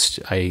post.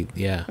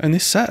 And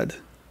it's sad,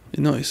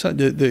 it's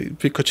sad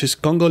because she's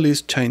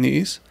Congolese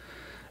Chinese.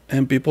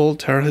 And people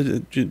tell her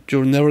that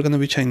you're never going to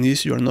be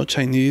Chinese, you're not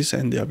Chinese,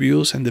 and the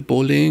abuse and the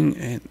bullying,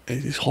 and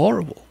it is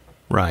horrible.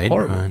 Right.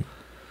 Horrible. Right.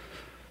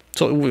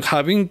 So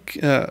having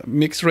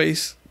mixed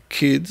race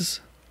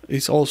kids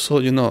is also,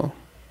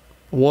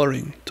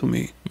 worrying to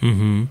me.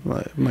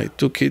 My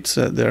 2 kids,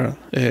 they're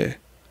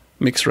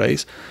mixed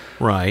race.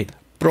 Right.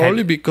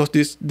 Probably because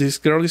this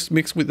girl is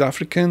mixed with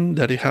African,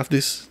 that they have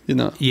this,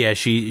 Yeah,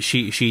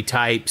 she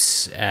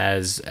types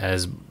as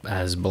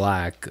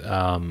black.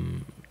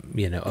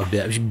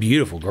 She's a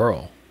beautiful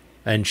girl,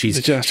 and she's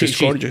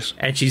gorgeous,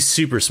 and she's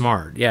super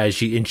smart. Yeah,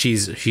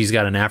 she's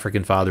got an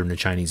African father and a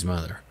Chinese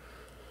mother,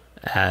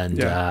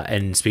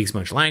 and speaks a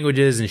bunch of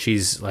languages, and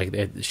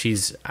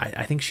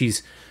I think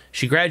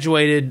she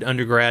graduated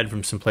undergrad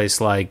from some place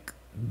like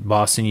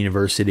Boston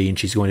University, and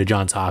she's going to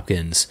Johns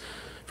Hopkins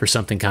for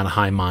something kind of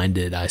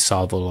high-minded. I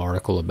saw the little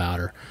article about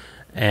her.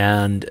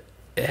 And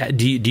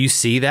do you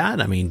see that?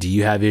 I mean, do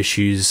you have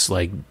issues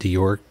like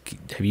have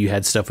you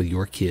had stuff with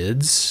your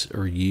kids,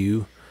 or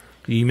you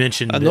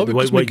mentioned no,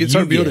 because my kids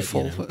are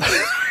beautiful.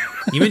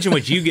 You mentioned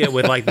what you get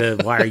with like the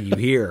why are you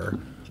here?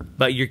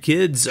 But your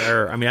kids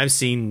are, I mean, I've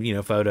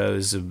seen,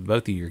 photos of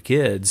both of your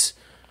kids,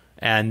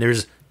 and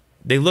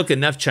they look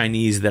enough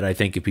Chinese that I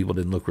think if people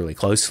didn't look really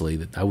closely,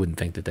 that I wouldn't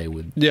think that they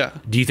would. Yeah.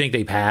 Do you think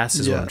they pass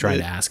is what I'm trying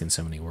to ask in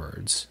so many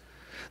words?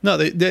 No,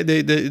 they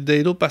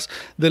do pass.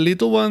 The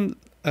little one,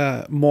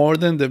 more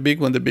than the big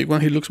one. The big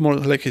one, he looks more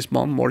like his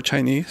mom, more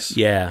Chinese.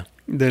 Yeah.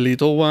 The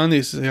little one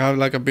he have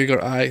like a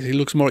bigger eye. He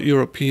looks more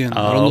European.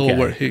 I don't know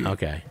where he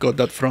got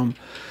that from.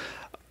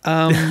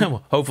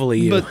 Hopefully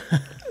you. But,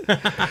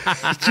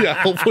 yeah,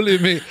 hopefully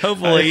me.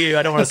 Hopefully you.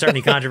 I don't want to start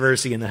any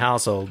controversy in the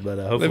household, but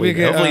hopefully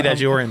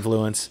that's your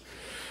influence.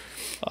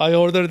 I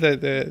ordered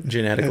the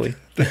genetically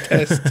the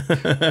test.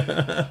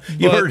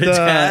 You ordered a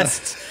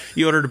test.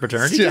 You ordered a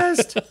paternity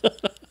test.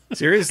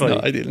 Seriously? No,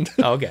 I didn't.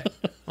 Oh, okay.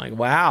 Like,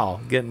 wow,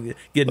 getting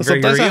very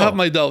sometimes real. I have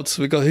my doubts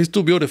because he's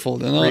too beautiful.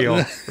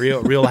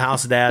 Real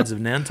house dads of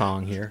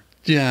Nantong here.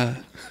 Yeah.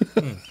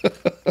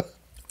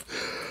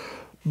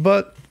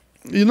 But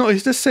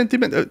it's the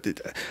sentiment.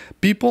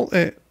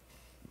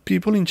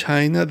 People in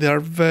China, they are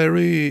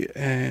very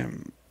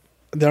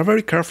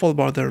careful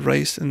about their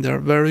race, and they're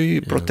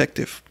very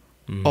protective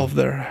of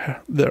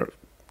their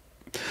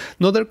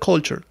not their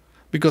culture,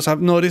 because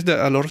I've noticed that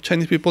a lot of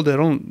Chinese people they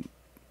don't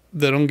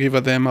give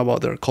a damn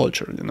about their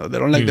culture. They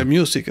don't like the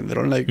music, and they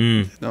don't like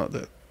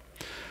the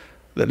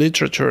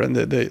literature, and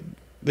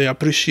they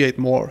appreciate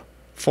more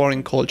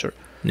foreign culture.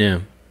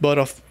 Yeah.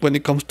 But when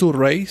it comes to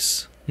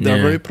race,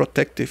 they're very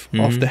protective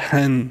of the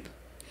Han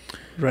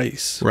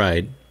race.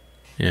 Right.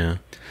 Yeah.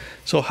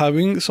 So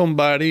having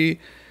somebody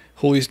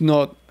who is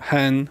not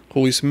Han,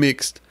 who is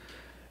mixed,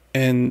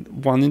 and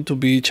wanting to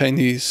be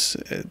Chinese,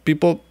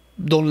 people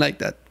don't like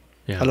that.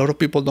 Yeah. A lot of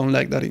people don't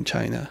like that in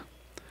China.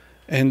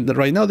 And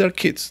right now they're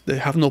kids. They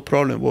have no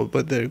problem.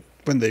 But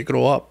when they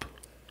grow up,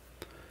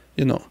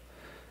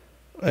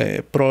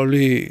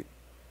 probably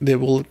they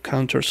will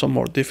encounter some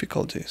more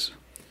difficulties.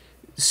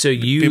 So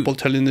people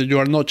telling that you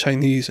are not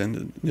Chinese,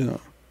 and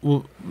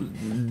Well,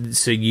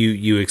 so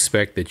you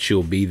expect that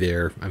she'll be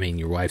there. I mean,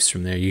 your wife's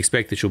from there. You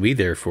expect that she'll be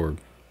there for.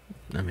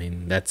 I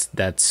mean,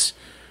 that's.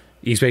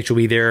 You expect she'll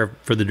be there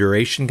for the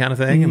duration, kind of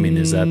thing. I mean,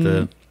 is that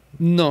the?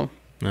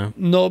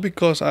 No,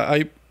 because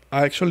I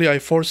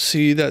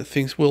foresee that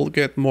things will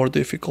get more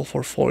difficult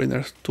for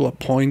foreigners to a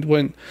point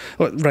when.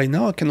 Well, right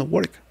now, I cannot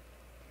work.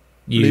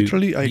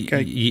 Literally,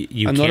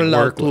 I'm not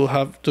allowed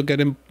to get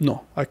him.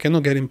 No, I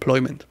cannot get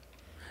employment.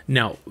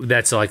 Now,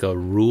 that's like a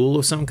rule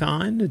of some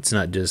kind? It's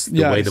not just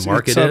the way the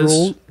market is?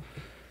 Rule.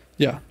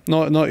 Yeah.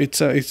 No, it's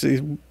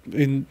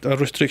in a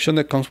restriction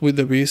that comes with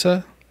the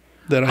visa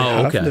that I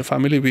have, the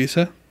family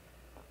visa.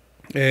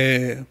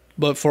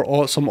 But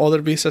for some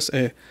other visas,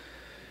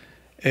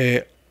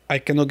 I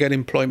cannot get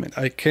employment.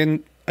 I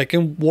can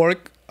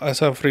work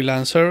as a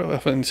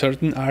freelancer in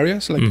certain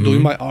areas, like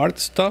doing my art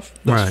stuff.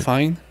 That's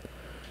fine.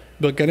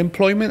 But get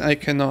employment, I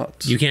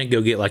cannot. You can't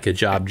go get like a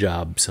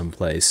job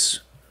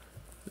someplace.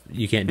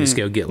 You can't just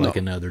go get like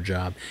another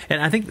job.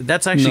 And I think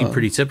that's actually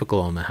pretty typical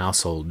on the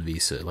household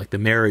visa, like the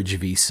marriage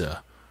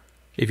visa.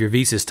 If your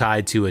visa is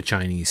tied to a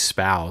Chinese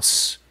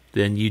spouse,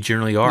 then you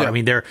generally are. Yeah. I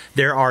mean, there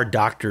are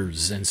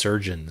doctors and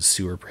surgeons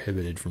who are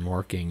prohibited from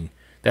working.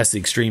 That's the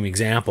extreme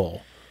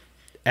example.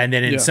 And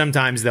then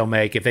sometimes they'll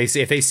make, if they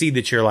see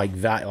that you're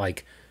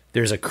like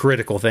there's a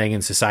critical thing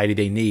in society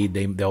they need,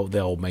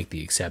 they'll make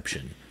the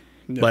exception.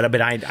 Yeah.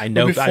 But I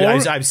know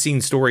I've seen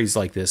stories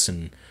like this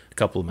in a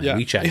couple of my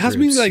WeChat it has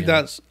groups, been like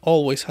that,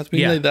 always has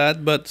been like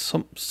that, but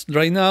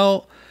right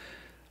now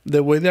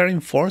the way they're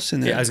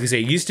enforcing it, I was gonna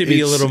say, it used to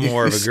be a little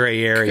more of a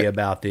gray area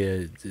about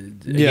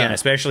again,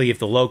 especially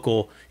if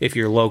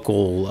your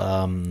local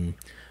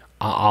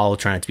I'll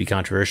try not to be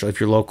controversial, if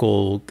your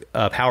local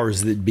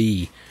powers that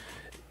be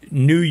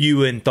knew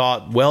you and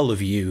thought well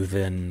of you,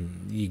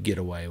 then you get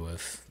away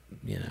with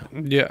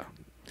and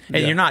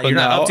you're not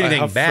up to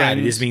anything bad.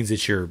 It just means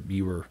that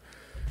you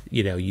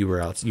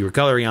were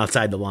coloring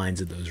outside the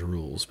lines of those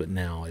rules, but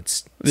now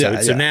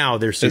now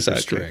they're super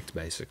strict,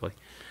 basically.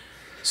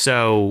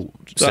 So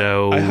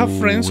I have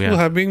friends who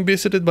have been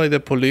visited by the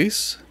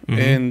police,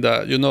 and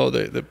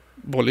the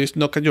police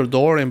knock at your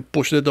door and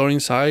push the door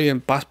inside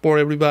and passport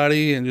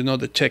everybody, and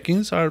the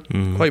check-ins are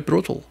quite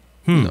brutal.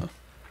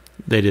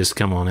 They just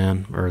come on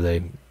in, or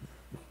they.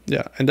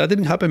 Yeah, and that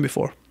didn't happen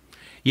before.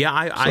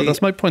 Yeah, so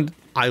that's my point.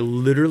 I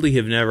literally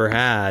have never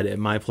had at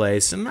my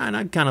place, and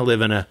I kind of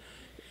live in a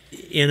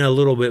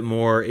little bit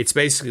more. It's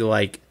basically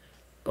like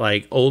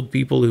old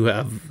people who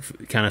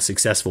have kind of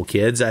successful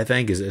kids. I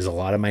think is a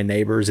lot of my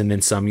neighbors, and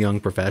then some young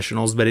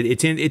professionals. But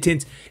it's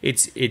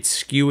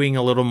skewing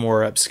a little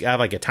more upscale. I have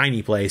like a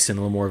tiny place and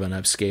a little more of an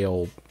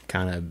upscale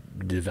kind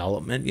of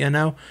development, you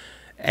know,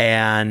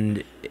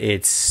 and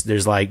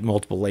there's like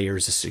multiple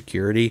layers of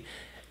security,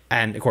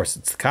 and of course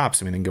it's the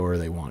cops. I mean, they can go where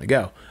they want to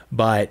go,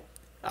 but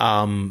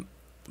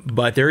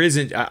there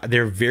isn't.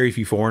 There are very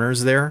few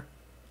foreigners there.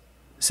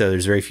 So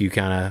there's very few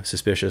kind of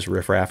suspicious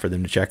riffraff for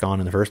them to check on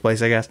in the first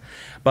place, I guess.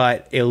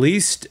 But at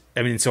least,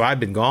 I mean, so I've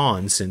been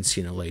gone since,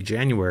 you know, late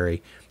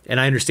January, and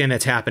I understand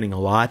that's happening a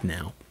lot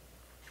now.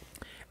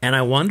 And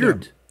I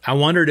wondered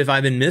if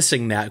I've been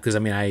missing that, because I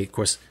mean, of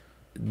course,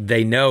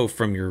 they know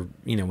from your,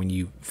 you know, when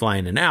you fly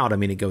in and out, I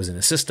mean, it goes in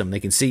a system. They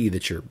can see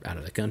that you're out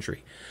of the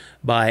country.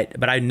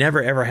 But I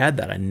never ever had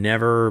that. I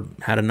never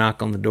had a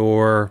knock on the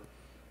door,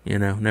 you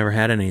know, never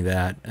had any of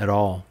that at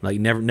all. Like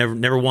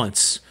never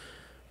once.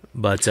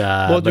 But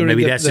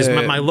maybe that's just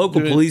my local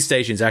police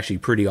station is actually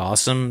pretty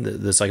awesome.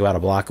 That's like about a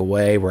block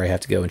away, where I have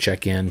to go and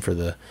check in for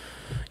the,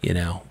 you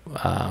know.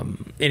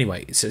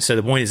 Anyway, so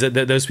the point is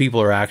that those people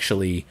are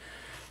actually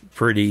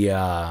pretty,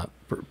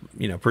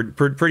 you know,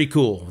 pretty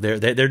cool.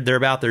 They're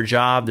about their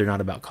job. They're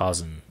not about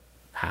causing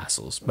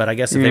hassles. But I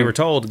guess if they were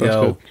told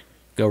to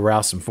go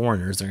rouse some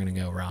foreigners, they're going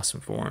to go rouse some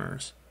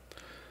foreigners.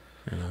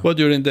 You know? Well,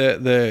 during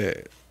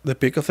the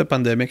peak of the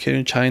pandemic here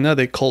in China,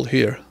 they called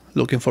here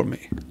looking for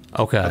me.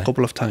 Okay. A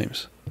couple of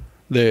times.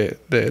 The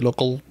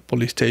local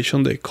police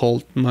station, they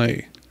called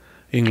my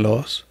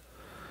in-laws,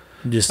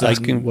 just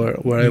asking like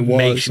where I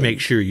was. Make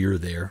sure you're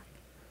there.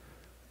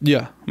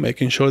 Yeah,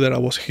 making sure that I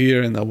was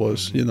here and I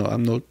was, you know,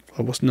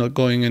 I was not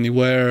going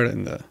anywhere,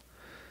 and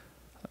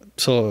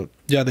so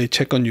yeah, they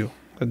check on you.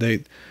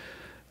 They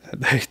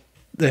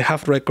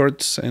have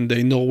records, and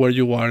they know where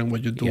you are and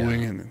what you're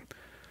doing,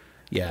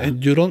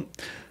 and you don't.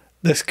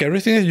 The scary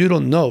thing is you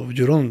don't know.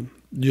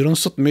 You don't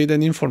submit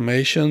any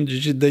information.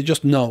 They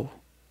just know.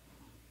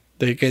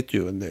 They get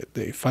you and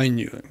they find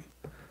you.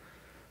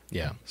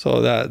 Yeah.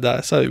 So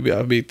that's a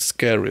bit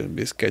scary and a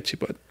bit sketchy.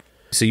 But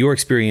so your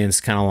experience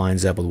kind of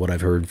lines up with what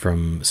I've heard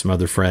from some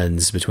other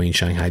friends between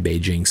Shanghai,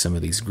 Beijing, some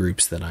of these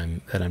groups that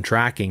I'm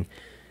tracking.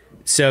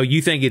 So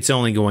you think it's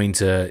only going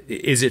to?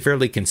 Is it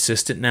fairly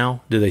consistent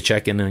now? Do they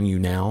check in on you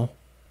now,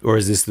 or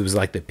is this was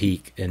like the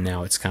peak and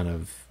now it's kind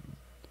of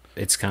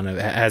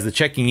has the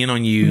checking in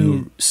on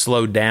you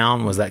slowed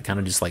down? Was that kind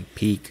of just like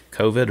peak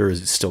COVID, or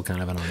is it still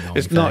kind of an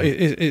ongoing thing? No,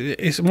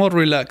 it's more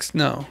relaxed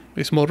now.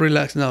 It's more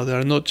relaxed now. They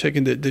are not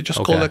checking. They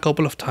just called a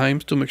couple of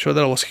times to make sure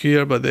that I was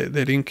here, but they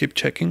didn't keep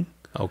checking.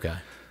 Okay.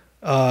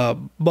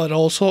 But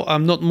also,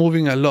 I'm not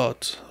moving a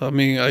lot. I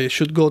mean, I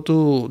should go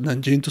to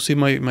Nanjing to see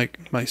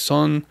my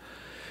son,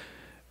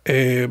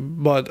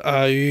 but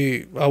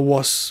I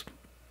was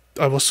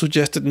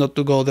suggested not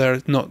to go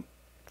there. Not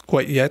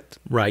quite yet.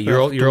 Right.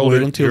 Your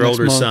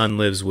older son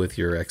lives with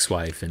your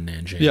ex-wife in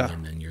Nanjing,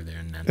 and then you're there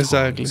in Nanjing.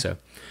 Exactly. So,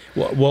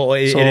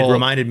 it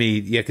reminded me,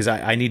 because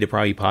I need to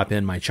probably pop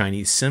in my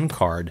Chinese SIM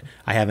card.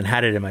 I haven't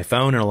had it in my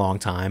phone in a long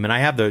time, and I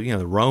have the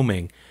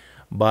roaming,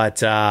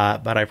 but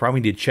I probably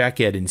need to check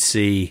it and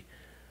see.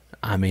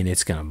 I mean,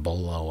 it's going to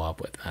blow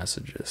up with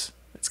messages.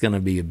 It's going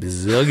to be a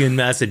bazillion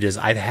messages.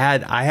 I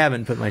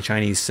haven't put my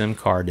Chinese SIM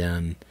card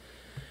in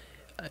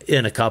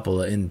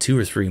 2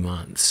 or 3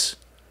 months,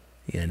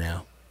 you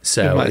know.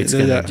 So it's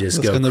going to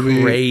just go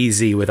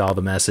crazy with all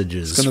the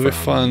messages. It's going to be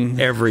fun.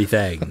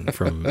 Everything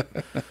from,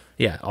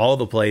 all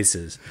the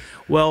places.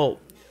 Well,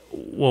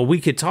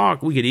 we could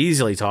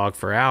easily talk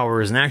for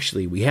hours. And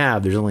actually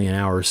there's only an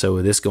hour or so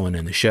of this going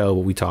in the show,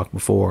 but we talked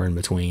before and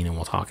between, and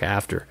we'll talk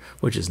after,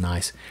 which is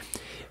nice.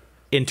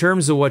 In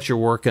terms of what you're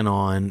working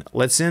on,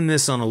 let's end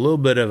this on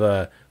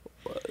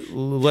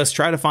let's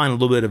try to find a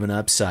little bit of an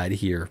upside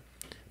here.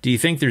 Do you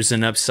think there's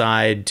an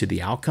upside to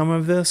the outcome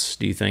of this?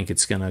 Do you think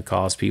it's going to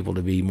cause people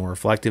to be more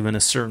reflective in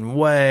a certain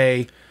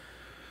way,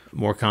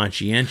 more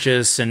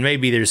conscientious, and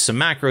maybe there's some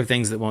macro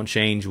things that won't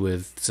change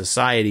with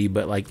society,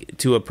 but like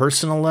to a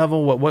personal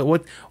level,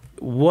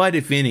 what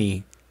if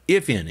any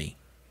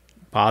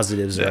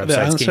positives or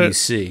upsides can you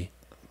see?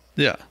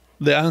 Yeah,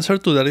 the answer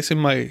to that is in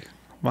my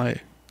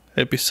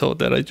episode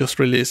that I just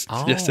released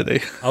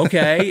yesterday.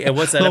 Okay, and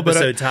what's that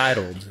episode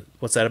titled?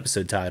 What's that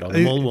episode titled?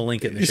 We'll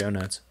link it in the show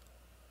notes.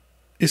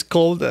 It's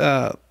called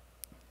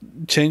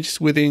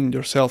Change Within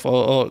Yourself,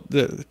 or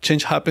the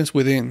change happens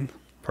within.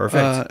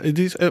 Perfect. It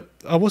is.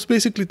 I was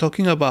basically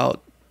talking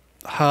about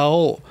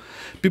how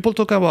people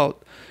talk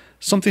about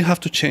something have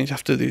to change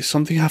after this,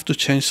 something have to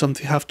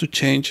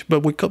change, but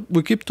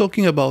we keep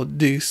talking about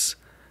this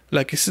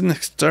like it's an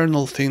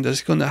external thing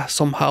that's going to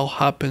somehow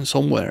happen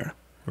somewhere.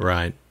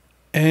 Right.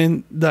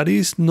 And that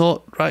is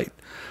not right.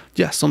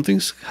 Yeah, some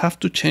things have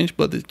to change,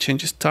 but the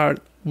changes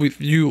start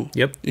with you,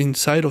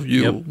 inside of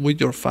you,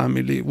 with your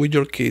family, with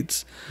your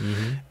kids.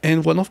 Mm-hmm.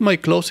 And one of my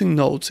closing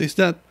notes is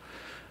that,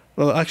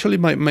 actually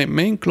my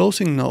main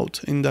closing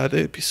note in that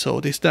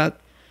episode is that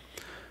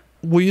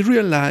we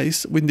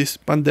realize with this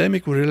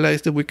pandemic, we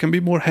realize that we can be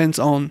more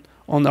hands-on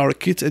on our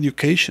kids'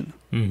 education.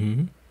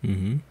 Mm-hmm.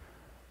 Mm-hmm.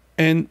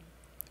 And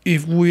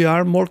if we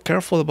are more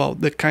careful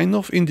about the kind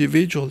of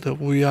individual that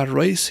we are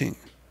raising,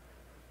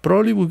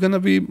 probably we're going to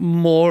be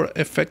more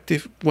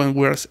effective when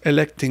we're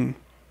electing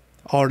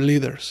our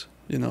leaders,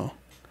 you know.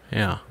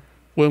 Yeah.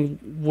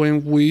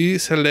 when we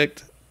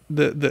select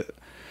the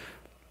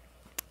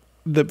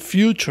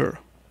future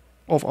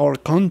of our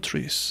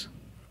countries,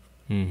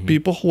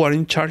 people who are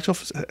in charge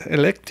of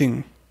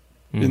electing,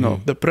 you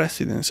know, the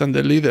presidents and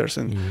the leaders,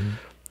 and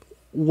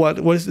what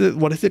is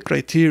the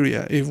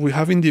criteria? If we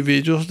have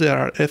individuals that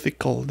are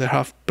ethical, they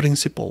have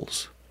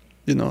principles,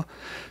 you know.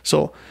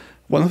 So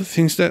one of the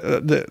things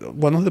that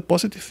one of the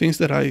positive things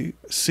that I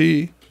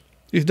see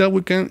is that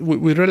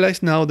we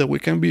realize now that we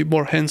can be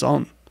more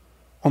hands-on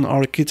on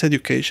our kids'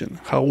 education,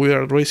 how we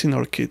are raising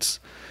our kids.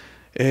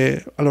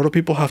 A lot of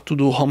people have to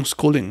do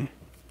homeschooling.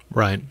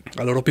 Right.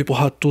 A lot of people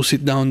have to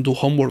sit down and do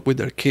homework with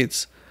their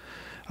kids.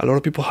 A lot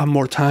of people have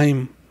more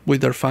time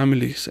with their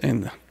families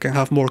and can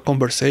have more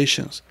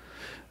conversations.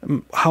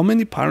 How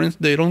many parents,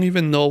 they don't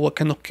even know what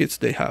kind of kids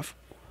they have?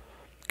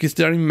 Kids,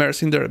 they're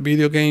immersed in their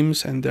video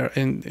games and they're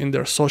in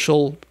their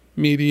social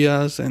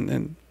medias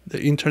and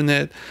the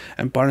internet,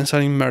 and parents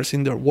are immersed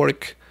in their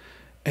work,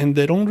 and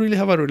they don't really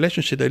have a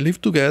relationship. They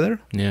live together,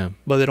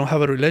 but they don't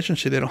have a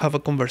relationship. They don't have a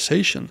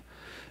conversation.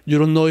 You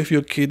don't know if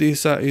your kid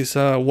is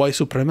a white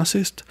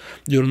supremacist.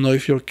 You don't know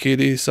if your kid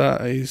is a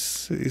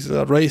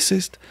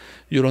racist.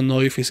 You don't know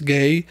if he's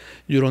gay.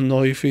 You don't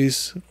know if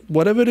he's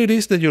whatever it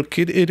is that your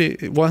kid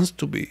it wants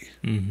to be.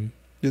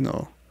 You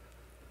know,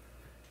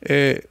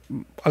 a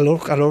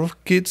lot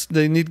of kids,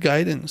 they need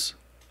guidance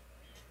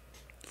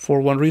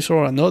for one reason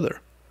or another,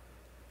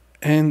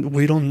 and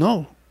we don't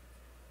know.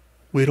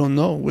 We don't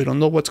know. We don't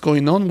know what's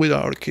going on with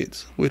our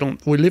kids. We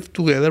live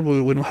together,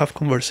 but we don't have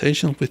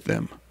conversations with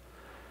them.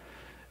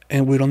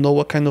 And we don't know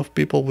what kind of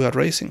people we are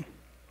raising.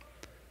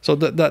 So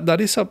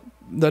that is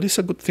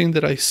a good thing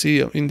that I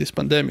see in this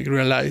pandemic,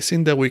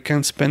 realizing that we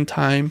can spend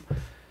time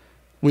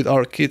with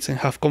our kids and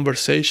have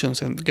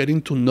conversations and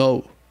getting to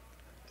know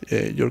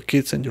your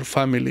kids and your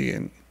family,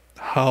 and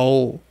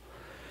how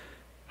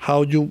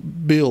you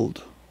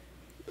build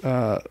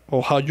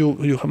or how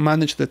you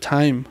manage the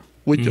time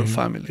with your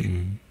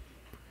family.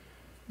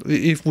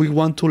 If we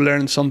want to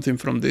learn something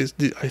from this,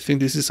 I think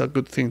this is a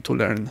good thing to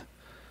learn.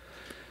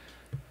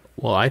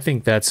 Well, I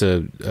think that's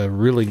a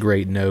really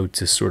great note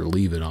to sort of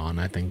leave it on.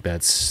 I think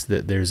that's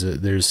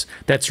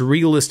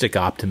realistic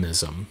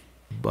optimism,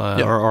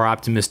 or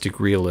optimistic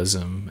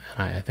realism. And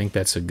I think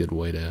that's a good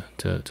way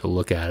to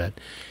look at it.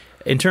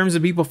 In terms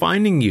of people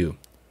finding you,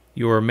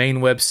 your main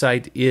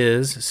website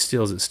is it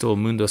still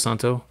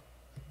Mundosanto?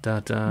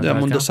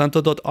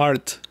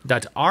 Mundosanto.art.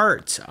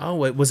 .art. Oh,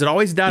 wait, was it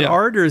always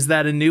 .art, or is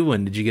that a new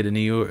one? Did you get a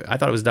new? I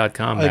thought it was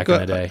 .com back in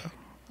the day.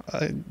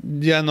 I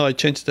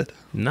changed it.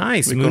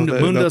 Nice.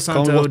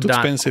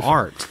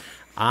 Mundosanto.art.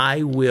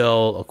 I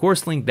will, of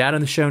course, link that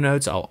in the show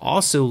notes. I'll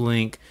also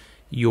link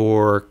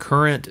your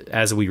current,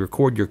 as we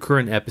record your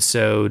current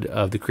episode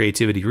of the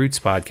Creativity Roots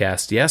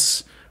podcast,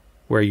 yes,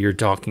 where you're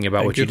talking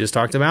about what you just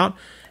talked about,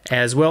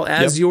 as well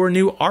as your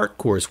new art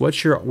course.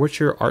 What's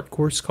your art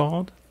course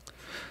called?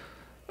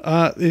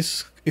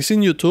 It's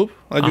in YouTube.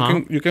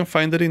 You can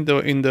find it in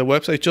the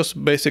website.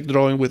 Just basic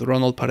drawing with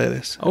Ronald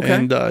Paredes. Okay.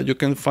 And you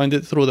can find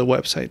it through the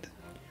website.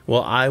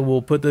 Well, I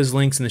will put those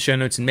links in the show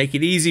notes and make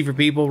it easy for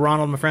people.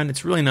 Ronald, my friend,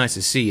 it's really nice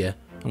to see you.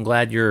 I'm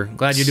glad you're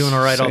doing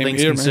all right, all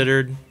things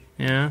considered.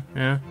 Man.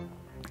 Yeah.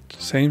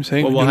 Same.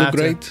 Well, you look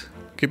great.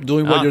 Keep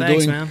doing what you're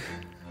doing.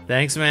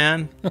 Thanks,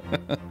 man.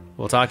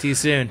 We'll talk to you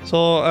soon.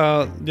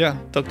 So,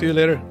 talk to you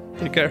later.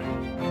 Take care.